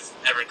Suns with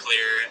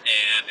Everclear,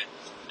 and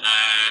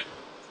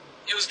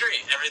it was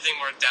great. Everything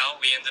worked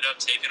out. We ended up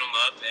taping them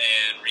up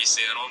and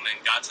resealing them and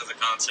got to the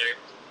concert.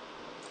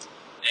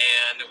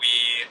 And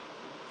we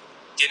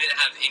didn't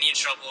have any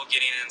trouble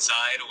getting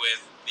inside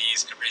with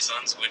these Capri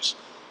Suns, which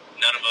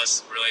none of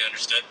us really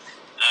understood.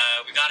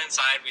 We got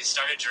inside, we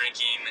started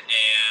drinking,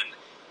 and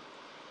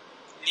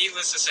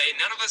needless to say,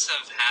 none of us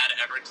have had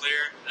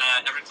Everclear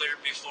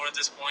before at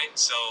this point,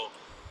 so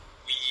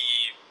we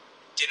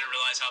didn't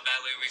realize how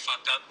badly we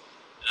fucked up.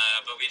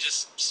 But we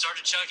just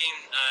started chugging,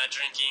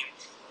 drinking.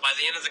 By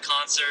the end of the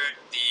concert,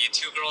 the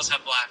 2 girls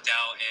had blacked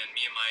out, and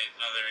me and my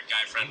other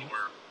guy friend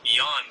were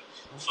beyond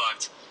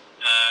fucked.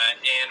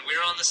 And we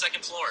were on the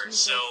 2nd floor,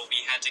 so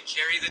we had to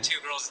carry the 2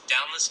 girls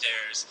down the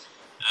stairs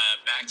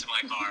back to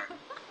my car.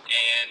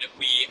 And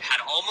we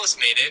had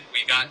almost made it.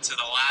 We got to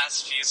the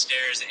last few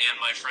stairs, and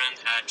my friend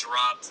had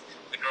dropped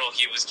the girl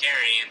he was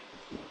carrying,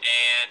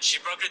 and she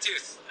broke her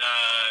tooth.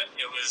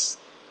 It was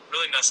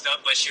really messed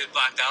up, but she was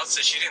blacked out, so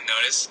she didn't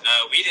notice.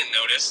 We didn't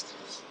notice.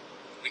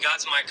 We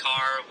got to my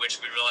car, which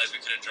we realized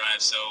we couldn't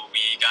drive, so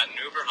we got an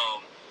Uber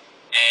home.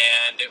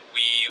 And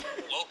we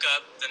woke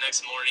up the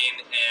next morning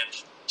and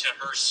to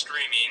her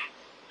screaming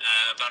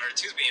about her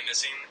tooth being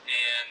missing,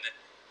 and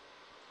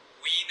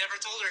we never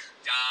told her.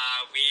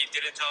 We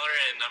didn't tell her,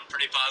 and I'm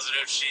pretty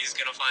positive she's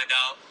going to find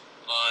out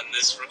on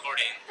this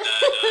recording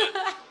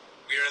that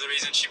we were the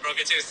reason she broke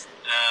a tooth.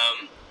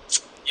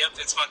 Yep,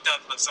 it's fucked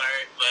up. I'm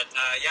sorry. But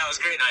yeah, it was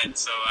a great night,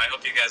 so I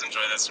hope you guys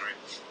enjoy that story.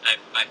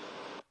 Bye.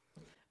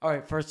 All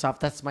right, first off,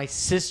 that's my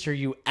sister,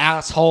 you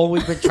asshole.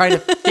 We've been trying to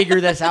figure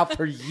this out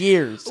for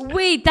years.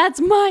 Wait, that's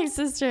my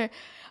sister.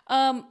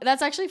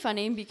 That's actually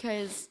funny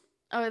because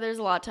there's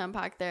a lot to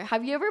unpack there.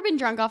 Have you ever been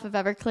drunk off of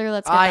Everclear?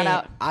 Let's get that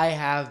out. I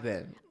have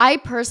been. I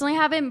personally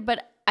haven't,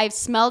 but I've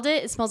smelled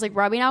it. It smells like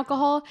rubbing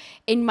alcohol.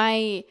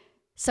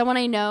 Someone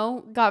I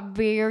know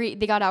they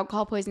got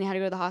alcohol poisoning, had to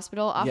go to the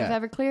hospital off of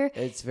Everclear.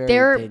 It's very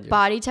Their dangerous.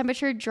 body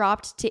temperature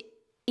dropped to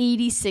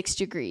 86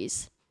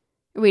 degrees.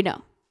 Wait,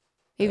 no.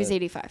 It was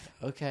 85.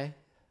 Okay.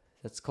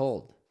 That's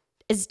cold.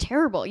 It's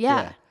terrible.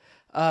 Yeah.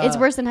 It's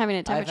worse than having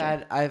a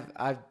temperature.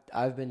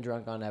 I've been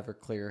drunk on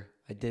Everclear.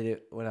 I did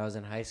it when I was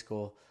in high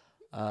school.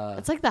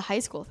 It's like the high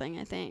school thing,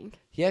 I think.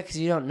 Yeah, because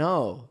you don't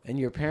know, and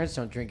your parents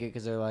don't drink it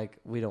because they're like,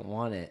 we don't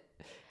want it.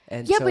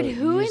 And yeah, so but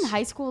who in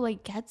high school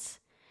gets?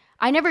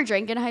 I never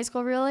drank in high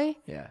school, really.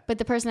 Yeah. But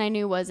the person I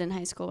knew was in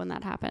high school when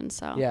that happened.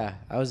 So yeah,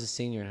 I was a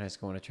senior in high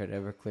school when I tried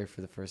Everclear for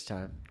the first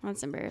time.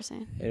 That's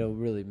embarrassing. It'll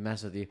really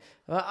mess with you.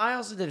 Well, I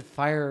also did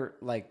fire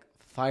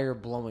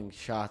blowing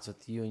shots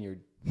with you and your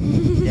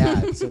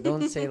dad. So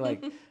don't say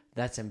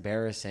that's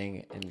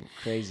embarrassing and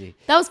crazy.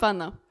 That was fun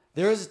though.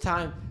 There was a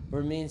time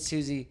where me and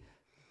Susie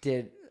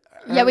did.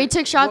 Yeah, we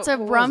took shots of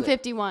Rum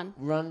 51.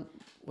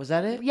 Was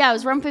that it? Yeah, it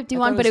was Rum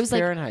 51, but it was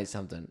Fahrenheit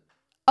something.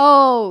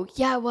 Oh,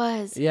 yeah, it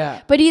was.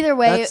 Yeah. But either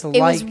way,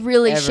 it was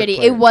really shitty.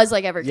 It was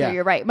like Everclear. Yeah.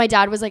 You're right. My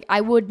dad was like, I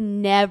would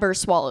never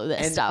swallow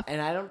this stuff. And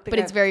I don't think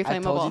it's very flammable.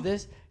 I told you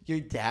this. Your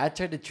dad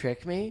tried to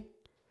trick me.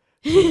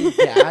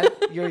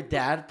 Your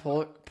dad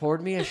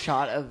poured me a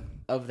shot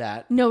of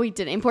that. No, he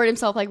didn't. He poured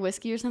himself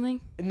whiskey or something?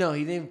 No,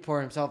 he didn't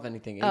pour himself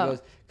anything. And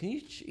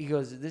he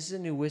goes, this is a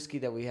new whiskey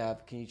that we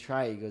have. Can you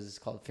try it? He goes, it's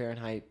called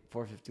Fahrenheit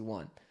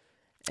 451.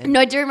 And no,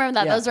 I do remember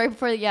that. Yeah. That was right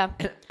before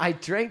And I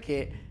drank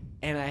it.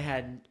 And I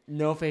had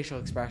no facial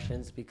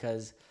expressions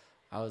because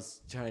I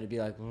was trying to be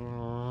don't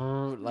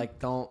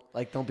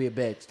be a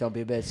bitch, don't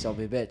be a bitch, don't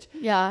be a bitch.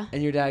 Yeah.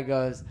 And your dad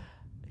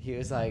he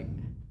was like,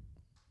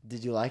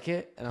 did you like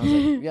it? And I was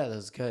like, yeah, that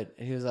was good.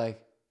 And he was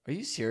like, are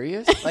you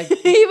serious?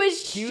 He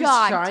was shocked. He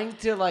was trying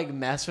to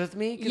mess with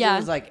me because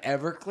it was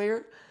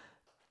Everclear.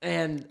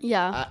 And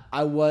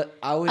I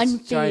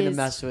was trying to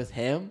mess with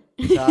him.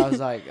 So I was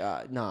like,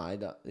 no, I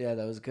don't. Yeah,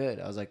 that was good.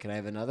 I was like, can I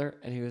have another?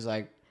 And he was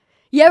like,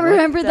 yeah,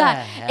 remember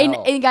that.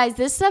 And guys,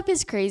 this stuff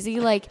is crazy.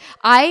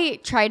 I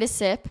tried to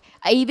sip.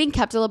 I even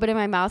kept a little bit in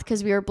my mouth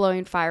because we were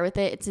blowing fire with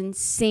it. It's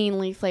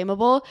insanely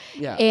flammable.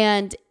 Yeah.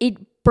 And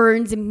it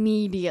burns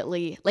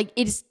immediately.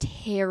 It is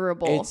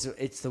terrible.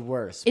 It's the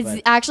worst.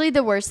 It's actually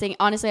the worst thing.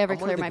 Honestly, Everclear might be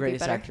better. I'm one of the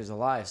greatest actors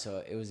alive,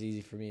 so it was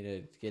easy for me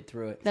to get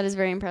through it. That is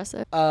very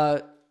impressive.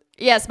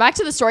 Yes, back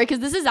to the story because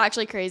this is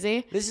actually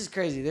crazy. This is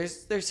crazy.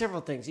 There's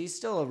several things. He's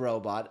still a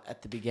robot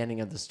at the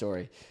beginning of the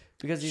story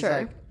because he's Sure.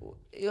 like,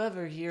 you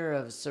ever hear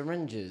of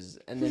syringes?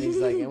 And then he's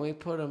like, and we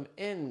put them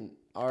in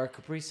our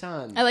Capri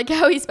Sun. I like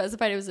how he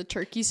specified it was a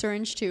turkey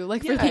syringe too,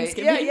 like for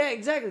Thanksgiving. Yeah,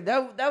 exactly.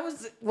 That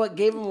was what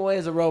gave him away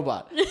as a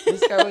robot.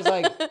 This guy was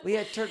like, we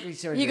had turkey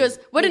syringes. He goes,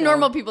 what do You know.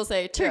 normal people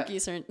say? Turkey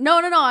syringe. No,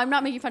 I'm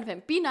not making fun of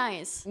him. Be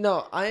nice.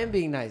 No, I am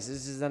being nice.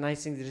 This is a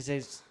nice thing to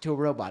say to a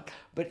robot.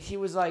 But he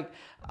was like,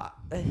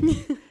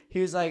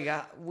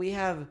 we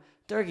have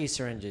turkey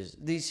syringes.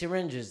 These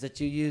syringes that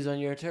you use on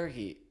your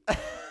turkey.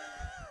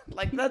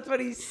 Like, that's what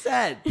he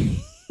said.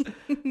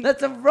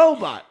 That's a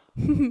robot.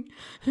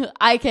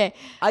 Okay.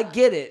 I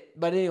get it.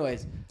 But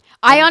anyways.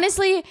 I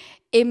honestly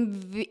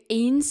am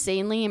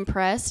insanely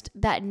impressed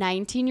that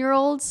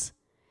 19-year-olds,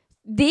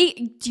 do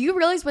you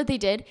realize what they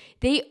did?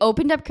 They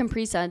opened up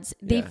Capri Suns.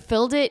 They Yeah.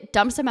 filled it,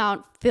 dumped some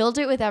out, filled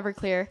it with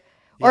Everclear,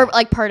 or Yeah.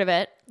 like part of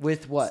it.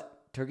 With what?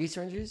 Turkey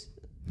syringes?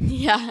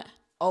 Yeah.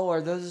 Oh,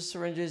 are those the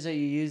syringes that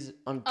you use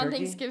on turkey? On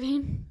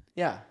Thanksgiving.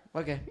 Yeah.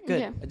 Okay,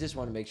 good. Okay. I just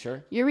want to make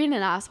sure. You're being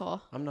an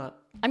asshole. I'm not.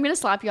 I'm going to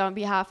slap you on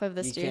behalf of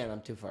this You dude. can't.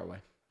 I'm too far away.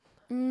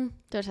 Don't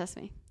test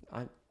me.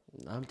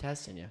 I'm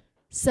testing you.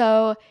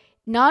 So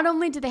not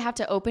only did they have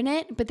to open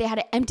it, but they had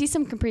to empty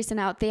some Capri Sun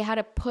out. They had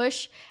to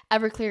push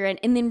Everclear in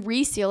and then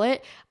reseal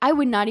it. I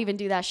would not even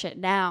do that shit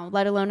now,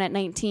 let alone at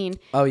 19.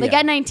 Oh, Like yeah.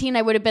 at 19,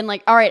 I would have been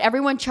like, all right,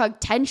 everyone chug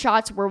 10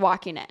 shots. We're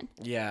walking in.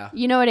 Yeah.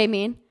 You know what I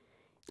mean?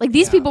 Like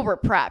these people were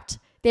prepped.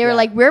 They were Yeah.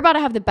 like, we're about to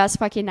have the best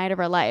fucking night of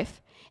our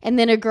life. And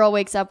then a girl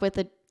wakes up with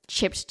a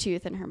chipped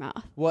tooth in her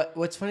mouth.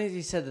 What's funny is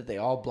he said that they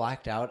all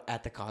blacked out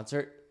at the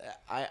concert.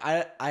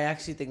 I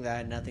actually think that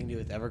had nothing to do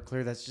with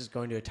Everclear. That's just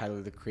going to a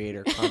Tyler the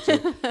Creator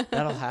concert.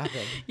 That'll happen.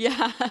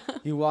 Yeah.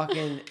 You walk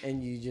in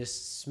and you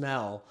just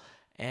smell,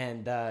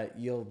 and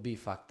you'll be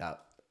fucked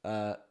up.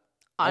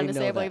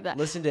 Honestly, know I believe that.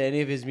 Listen to any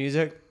of his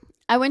music.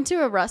 I went to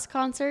a Russ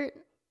concert.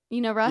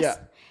 You know Russ? Yeah.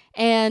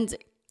 And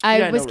I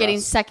Yeah, I was know getting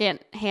Russ.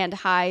 secondhand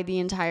high the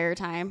entire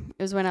time.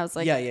 It was when I was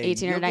like Yeah,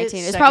 18 or you'll get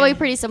 19. It's probably second-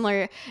 pretty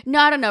similar. No,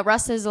 I don't know.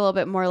 Russ is a little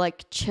bit more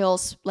like chill,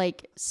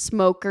 like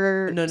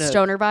smoker, No.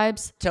 stoner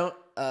vibes.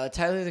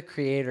 Tyler the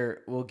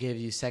Creator will give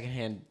you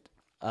secondhand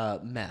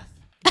meth.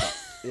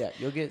 Yeah,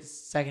 you'll get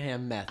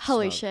secondhand meth.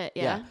 Holy smoke. shit,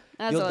 yeah.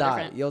 That's You'll a little die.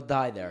 different. You'll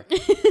die there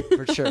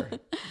for sure.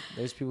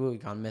 There's people who've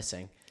gone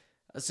missing.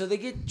 So they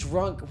get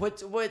drunk.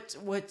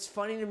 What's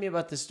funny to me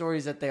about the story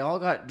is that they all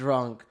got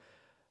drunk,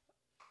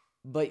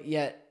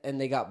 and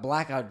they got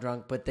blackout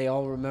drunk, but they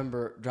all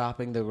remember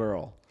dropping the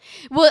girl.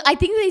 Well, I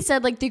think they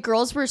said like the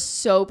girls were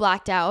so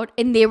blacked out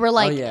and they were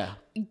like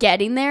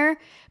getting there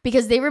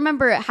because they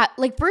remember,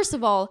 like, first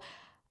of all,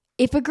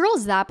 if a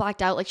girl's that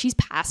blacked out, like she's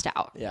passed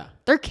out. Yeah.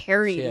 They're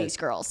carrying She is. these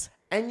girls.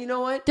 And you know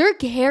what? They're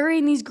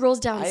carrying these girls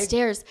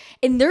downstairs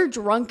and they're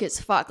drunk as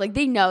fuck. Like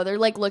they know, they're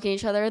like looking at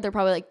each other. They're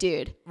probably like,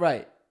 dude,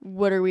 Right.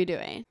 what are we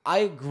doing? I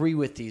agree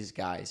with these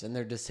guys and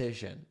their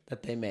decision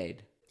that they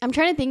made. I'm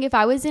trying to think if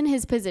I was in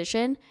his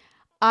position,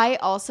 I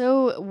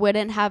also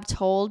wouldn't have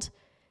told.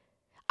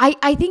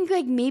 I think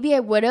like maybe I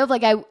would have.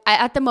 Like I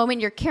at the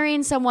moment you're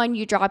carrying someone,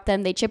 you drop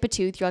them, they chip a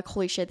tooth. You're like,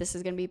 holy shit, this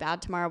is going to be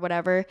bad tomorrow,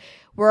 whatever.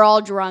 We're all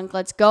drunk.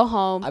 Let's go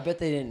home. I bet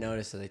they didn't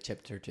notice that they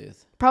chipped her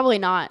tooth. Probably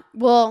not.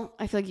 Well,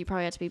 I feel like you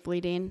probably have to be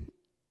bleeding.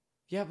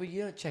 Yeah, but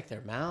you don't check their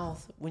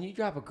mouth. When you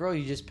drop a girl,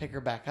 you just pick her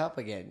back up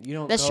again. You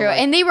don't. That's go true. like-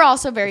 And they were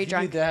also very if you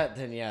drunk. do that,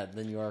 then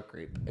you are a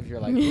creep. If you're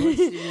like, let's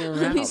see your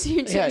mouth. Let me see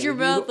your if mouth, you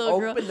little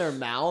girl. open their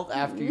mouth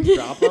after you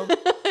drop them.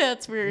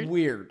 That's weird.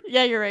 Weird.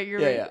 Yeah, you're right.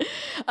 You're Yeah,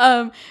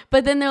 right.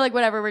 But then they're like,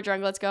 whatever, we're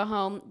drunk. Let's go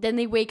home. Then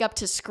they wake up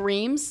to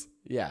screams.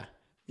 Yeah.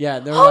 Yeah.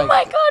 They're Oh like,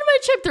 my God, my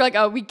chip. They're like,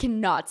 oh, we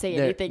cannot say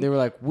anything. They were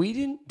like, we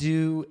didn't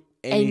do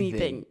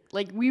anything.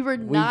 Like we were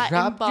We not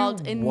dropped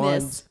involved you in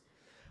once. this.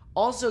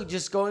 Also,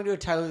 just going to a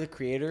Tyler the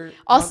Creator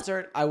Also-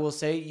 concert, I will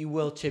say you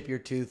will chip your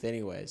tooth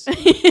anyways.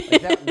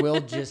 Like, that will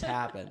just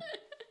happen.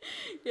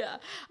 Yeah.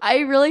 I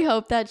really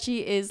hope that she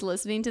is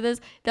listening to this.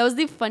 That was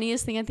the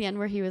funniest thing at the end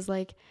where he was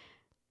like,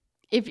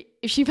 if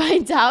she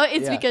finds out,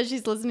 it's Yeah. because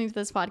she's listening to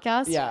this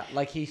podcast. Yeah,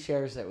 like he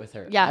shares it with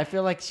her. Yeah. I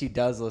feel like she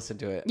does listen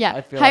to it. Yeah. I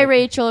feel Hi, like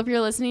Rachel, if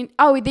you're listening.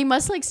 Oh, they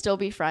must like still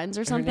be friends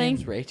or her something.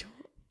 name's Rachel.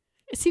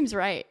 It seems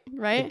right.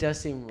 Right? It does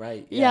seem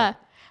right. Yeah.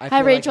 I Hi,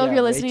 feel Rachel, like, if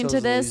you're listening to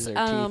Rachel's this. losing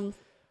her teeth.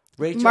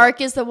 Rachel, Mark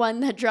is the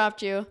one that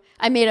dropped you.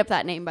 I made up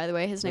that name, by the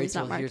way. His name's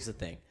Rachel, not Mark. here's the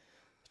thing.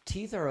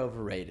 Teeth are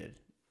overrated.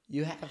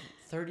 You have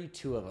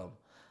 32 of them.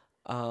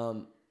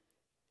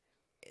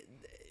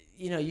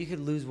 You could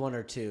lose one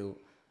or two,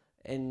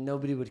 and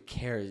nobody would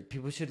care.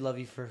 People should love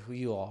you for who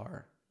you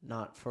are,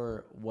 not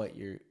for what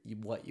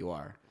you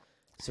are.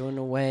 So in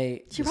a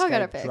way, She this probably got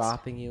guy it fixed.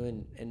 dropping you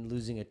and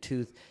losing a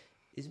tooth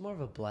is more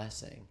of a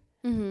blessing.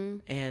 Mm-hmm.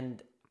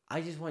 And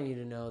I just want you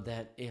to know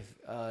that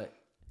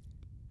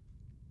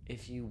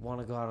if you want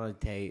to go out on a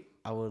date,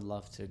 I would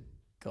love to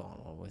go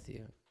on one with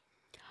you.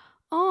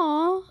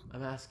 Aw,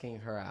 I'm asking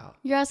her out.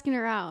 you're asking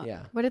her out.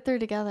 Yeah. What if they're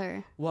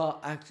together?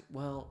 Well,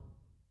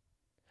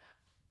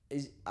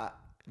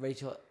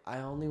 Rachel, I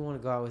only want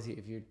to go out with you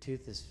if your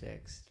tooth is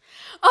fixed.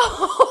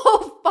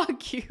 Oh,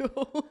 fuck you.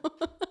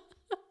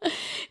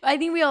 I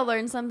think we all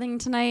learned something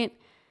tonight.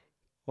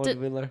 What did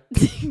we learn?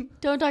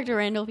 Don't talk to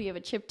Randall if you have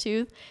a chipped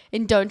tooth,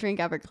 and don't drink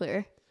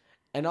Everclear.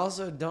 And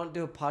also, don't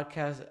do a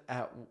podcast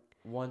at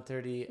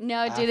 1:30.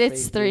 No, dude,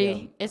 it's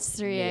 3. It's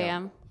 3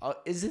 a.m. Oh,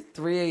 is it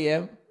 3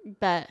 a.m.?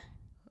 Bet.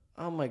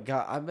 Oh my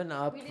god, I've been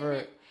up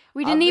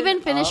We didn't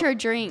even finish our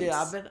drinks. Dude,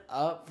 I've been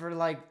up for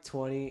like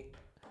 20,000.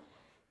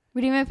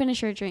 We didn't even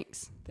finish our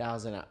drinks.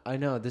 I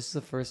know, this is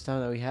the first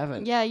time that we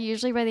haven't. Yeah,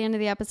 usually by the end of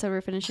the episode,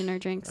 we're finishing our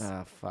drinks.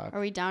 Ah, fuck. Are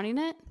we downing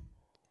it?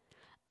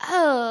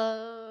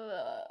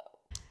 Oh.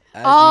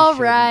 As All you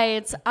should.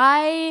 right.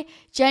 I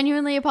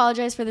genuinely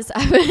apologize for this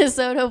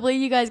episode. Hopefully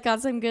you guys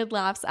got some good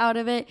laughs out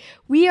of it.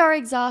 We are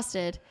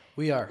exhausted.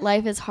 We are.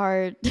 Life is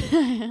hard.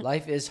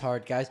 Life is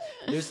hard, guys.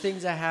 There's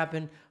things that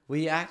happen.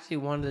 We actually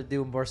wanted to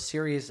do a more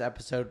serious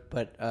episode,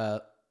 but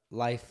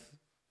life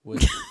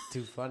was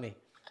too funny.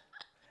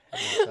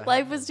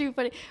 Life was too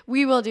funny.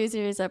 We will do a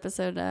serious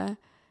episode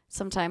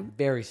sometime.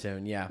 Very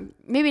soon, yeah.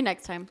 Maybe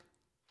next time.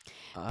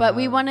 But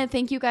we want to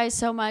thank you guys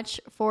so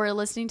much for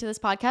listening to this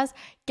podcast.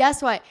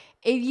 Guess what?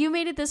 If you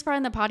made it this far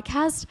in the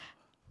podcast,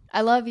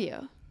 I love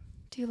you.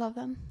 Do you love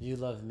them? You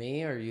love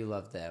me or you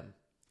love them?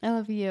 I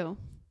love you.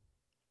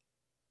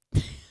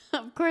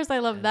 Of course I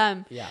love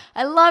them. Yeah.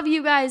 I love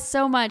you guys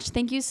so much.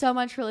 Thank you so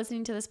much for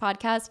listening to this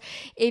podcast.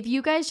 If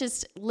you guys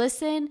just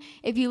listen,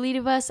 if you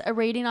leave us a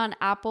rating on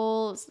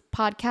Apple's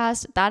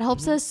podcast, that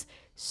helps us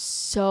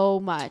so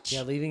much.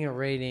 Yeah, leaving a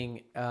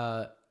rating,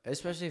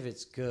 especially if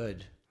it's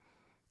good,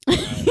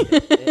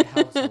 it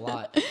helps a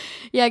lot.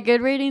 Yeah,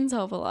 good ratings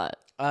help a lot.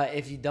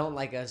 If you don't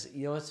like us,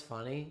 you know what's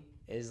funny?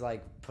 Is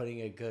like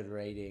putting a good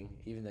rating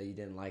even though you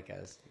didn't like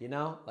us. You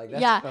know? Like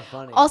that's Yeah.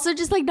 funny. Also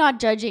just like not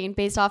judging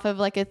based off of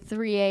like a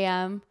 3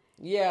 a.m.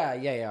 Yeah.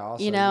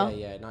 Also, You know?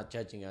 yeah, not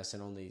judging us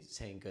and only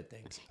saying good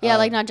things. Yeah,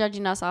 like not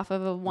judging us off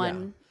of a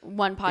one If you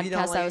don't podcast like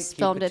that it, was keep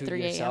filmed it at to 3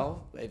 a.m. yourself.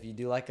 If you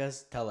do like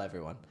us, tell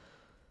everyone.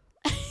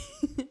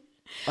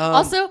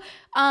 Also,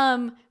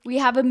 we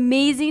have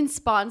amazing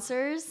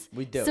sponsors.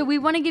 We do. So we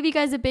want to give you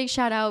guys a big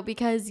shout out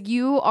because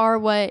you are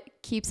what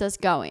keeps us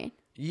going.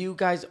 You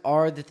guys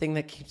are the thing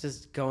that keeps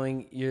us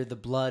going. You're the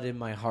blood in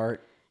my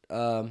heart.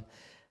 Right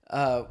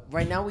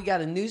now we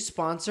got a new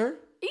sponsor.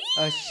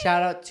 A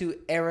shout out to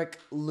Eric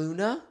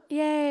Luna.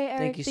 Yay, Eric.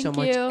 Thank you so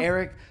much,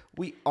 Eric.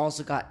 We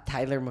also got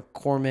Tyler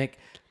McCormick,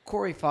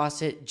 Corey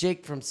Fawcett,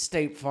 Jake from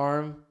State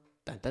Farm,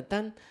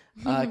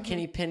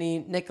 Kenny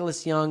Penny,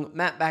 Nicholas Young,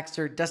 Matt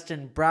Baxter,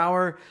 Dustin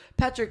Brower,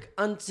 Patrick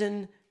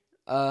Unson,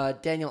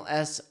 Daniel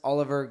S.,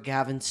 Oliver,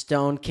 Gavin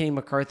Stone, Kenny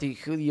McCarthy,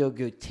 Julio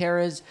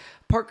Gutierrez,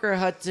 Parker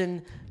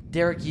Hudson,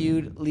 Derek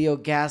Yude, Leo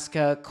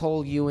Gasca,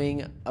 Cole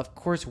Ewing, of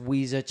course,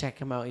 Weezer. Check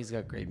him out. He's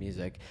got great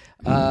music.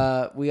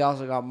 We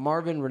also got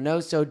Marvin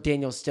Reynoso,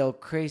 Daniel Still,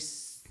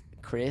 Chris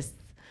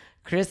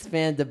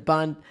Van de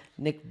Bund,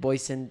 Nick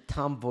Boyson,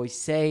 Tom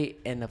Boyce,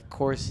 and of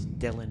course,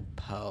 Dylan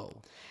Poe.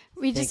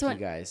 Thank you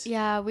guys.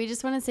 Yeah, we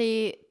just want to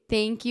say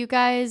thank you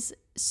guys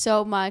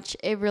so much.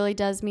 It really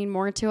does mean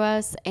more to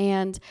us.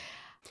 And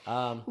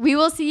we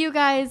will see you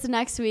guys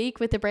next week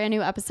with a brand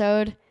new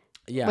episode.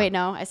 Yeah. Wait,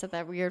 no, I said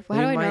that weird. How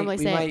do I normally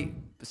say it? We might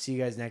see you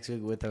guys next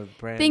week with a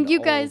brand Thank you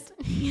old guys.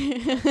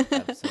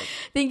 episode.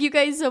 Thank you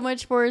guys so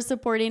much for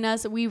supporting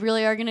us. We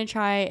really are going to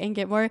try and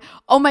get more.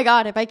 Oh my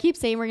God. If I keep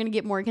saying we're going to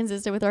get more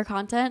consistent with our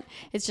content,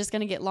 it's just going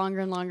to get longer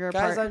and longer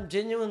Guys, apart. I'm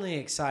genuinely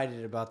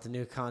excited about the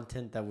new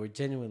content that we're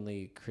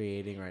genuinely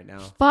creating right now.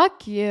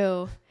 Fuck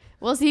you.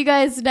 We'll see you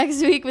guys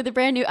next week with a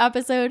brand new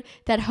episode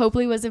that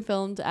hopefully wasn't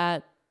filmed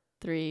at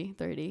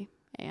 3:30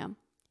 a.m.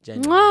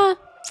 Genuinely. Mwah!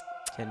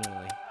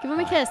 Genuinely. Give him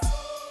a kiss.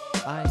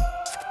 Bye.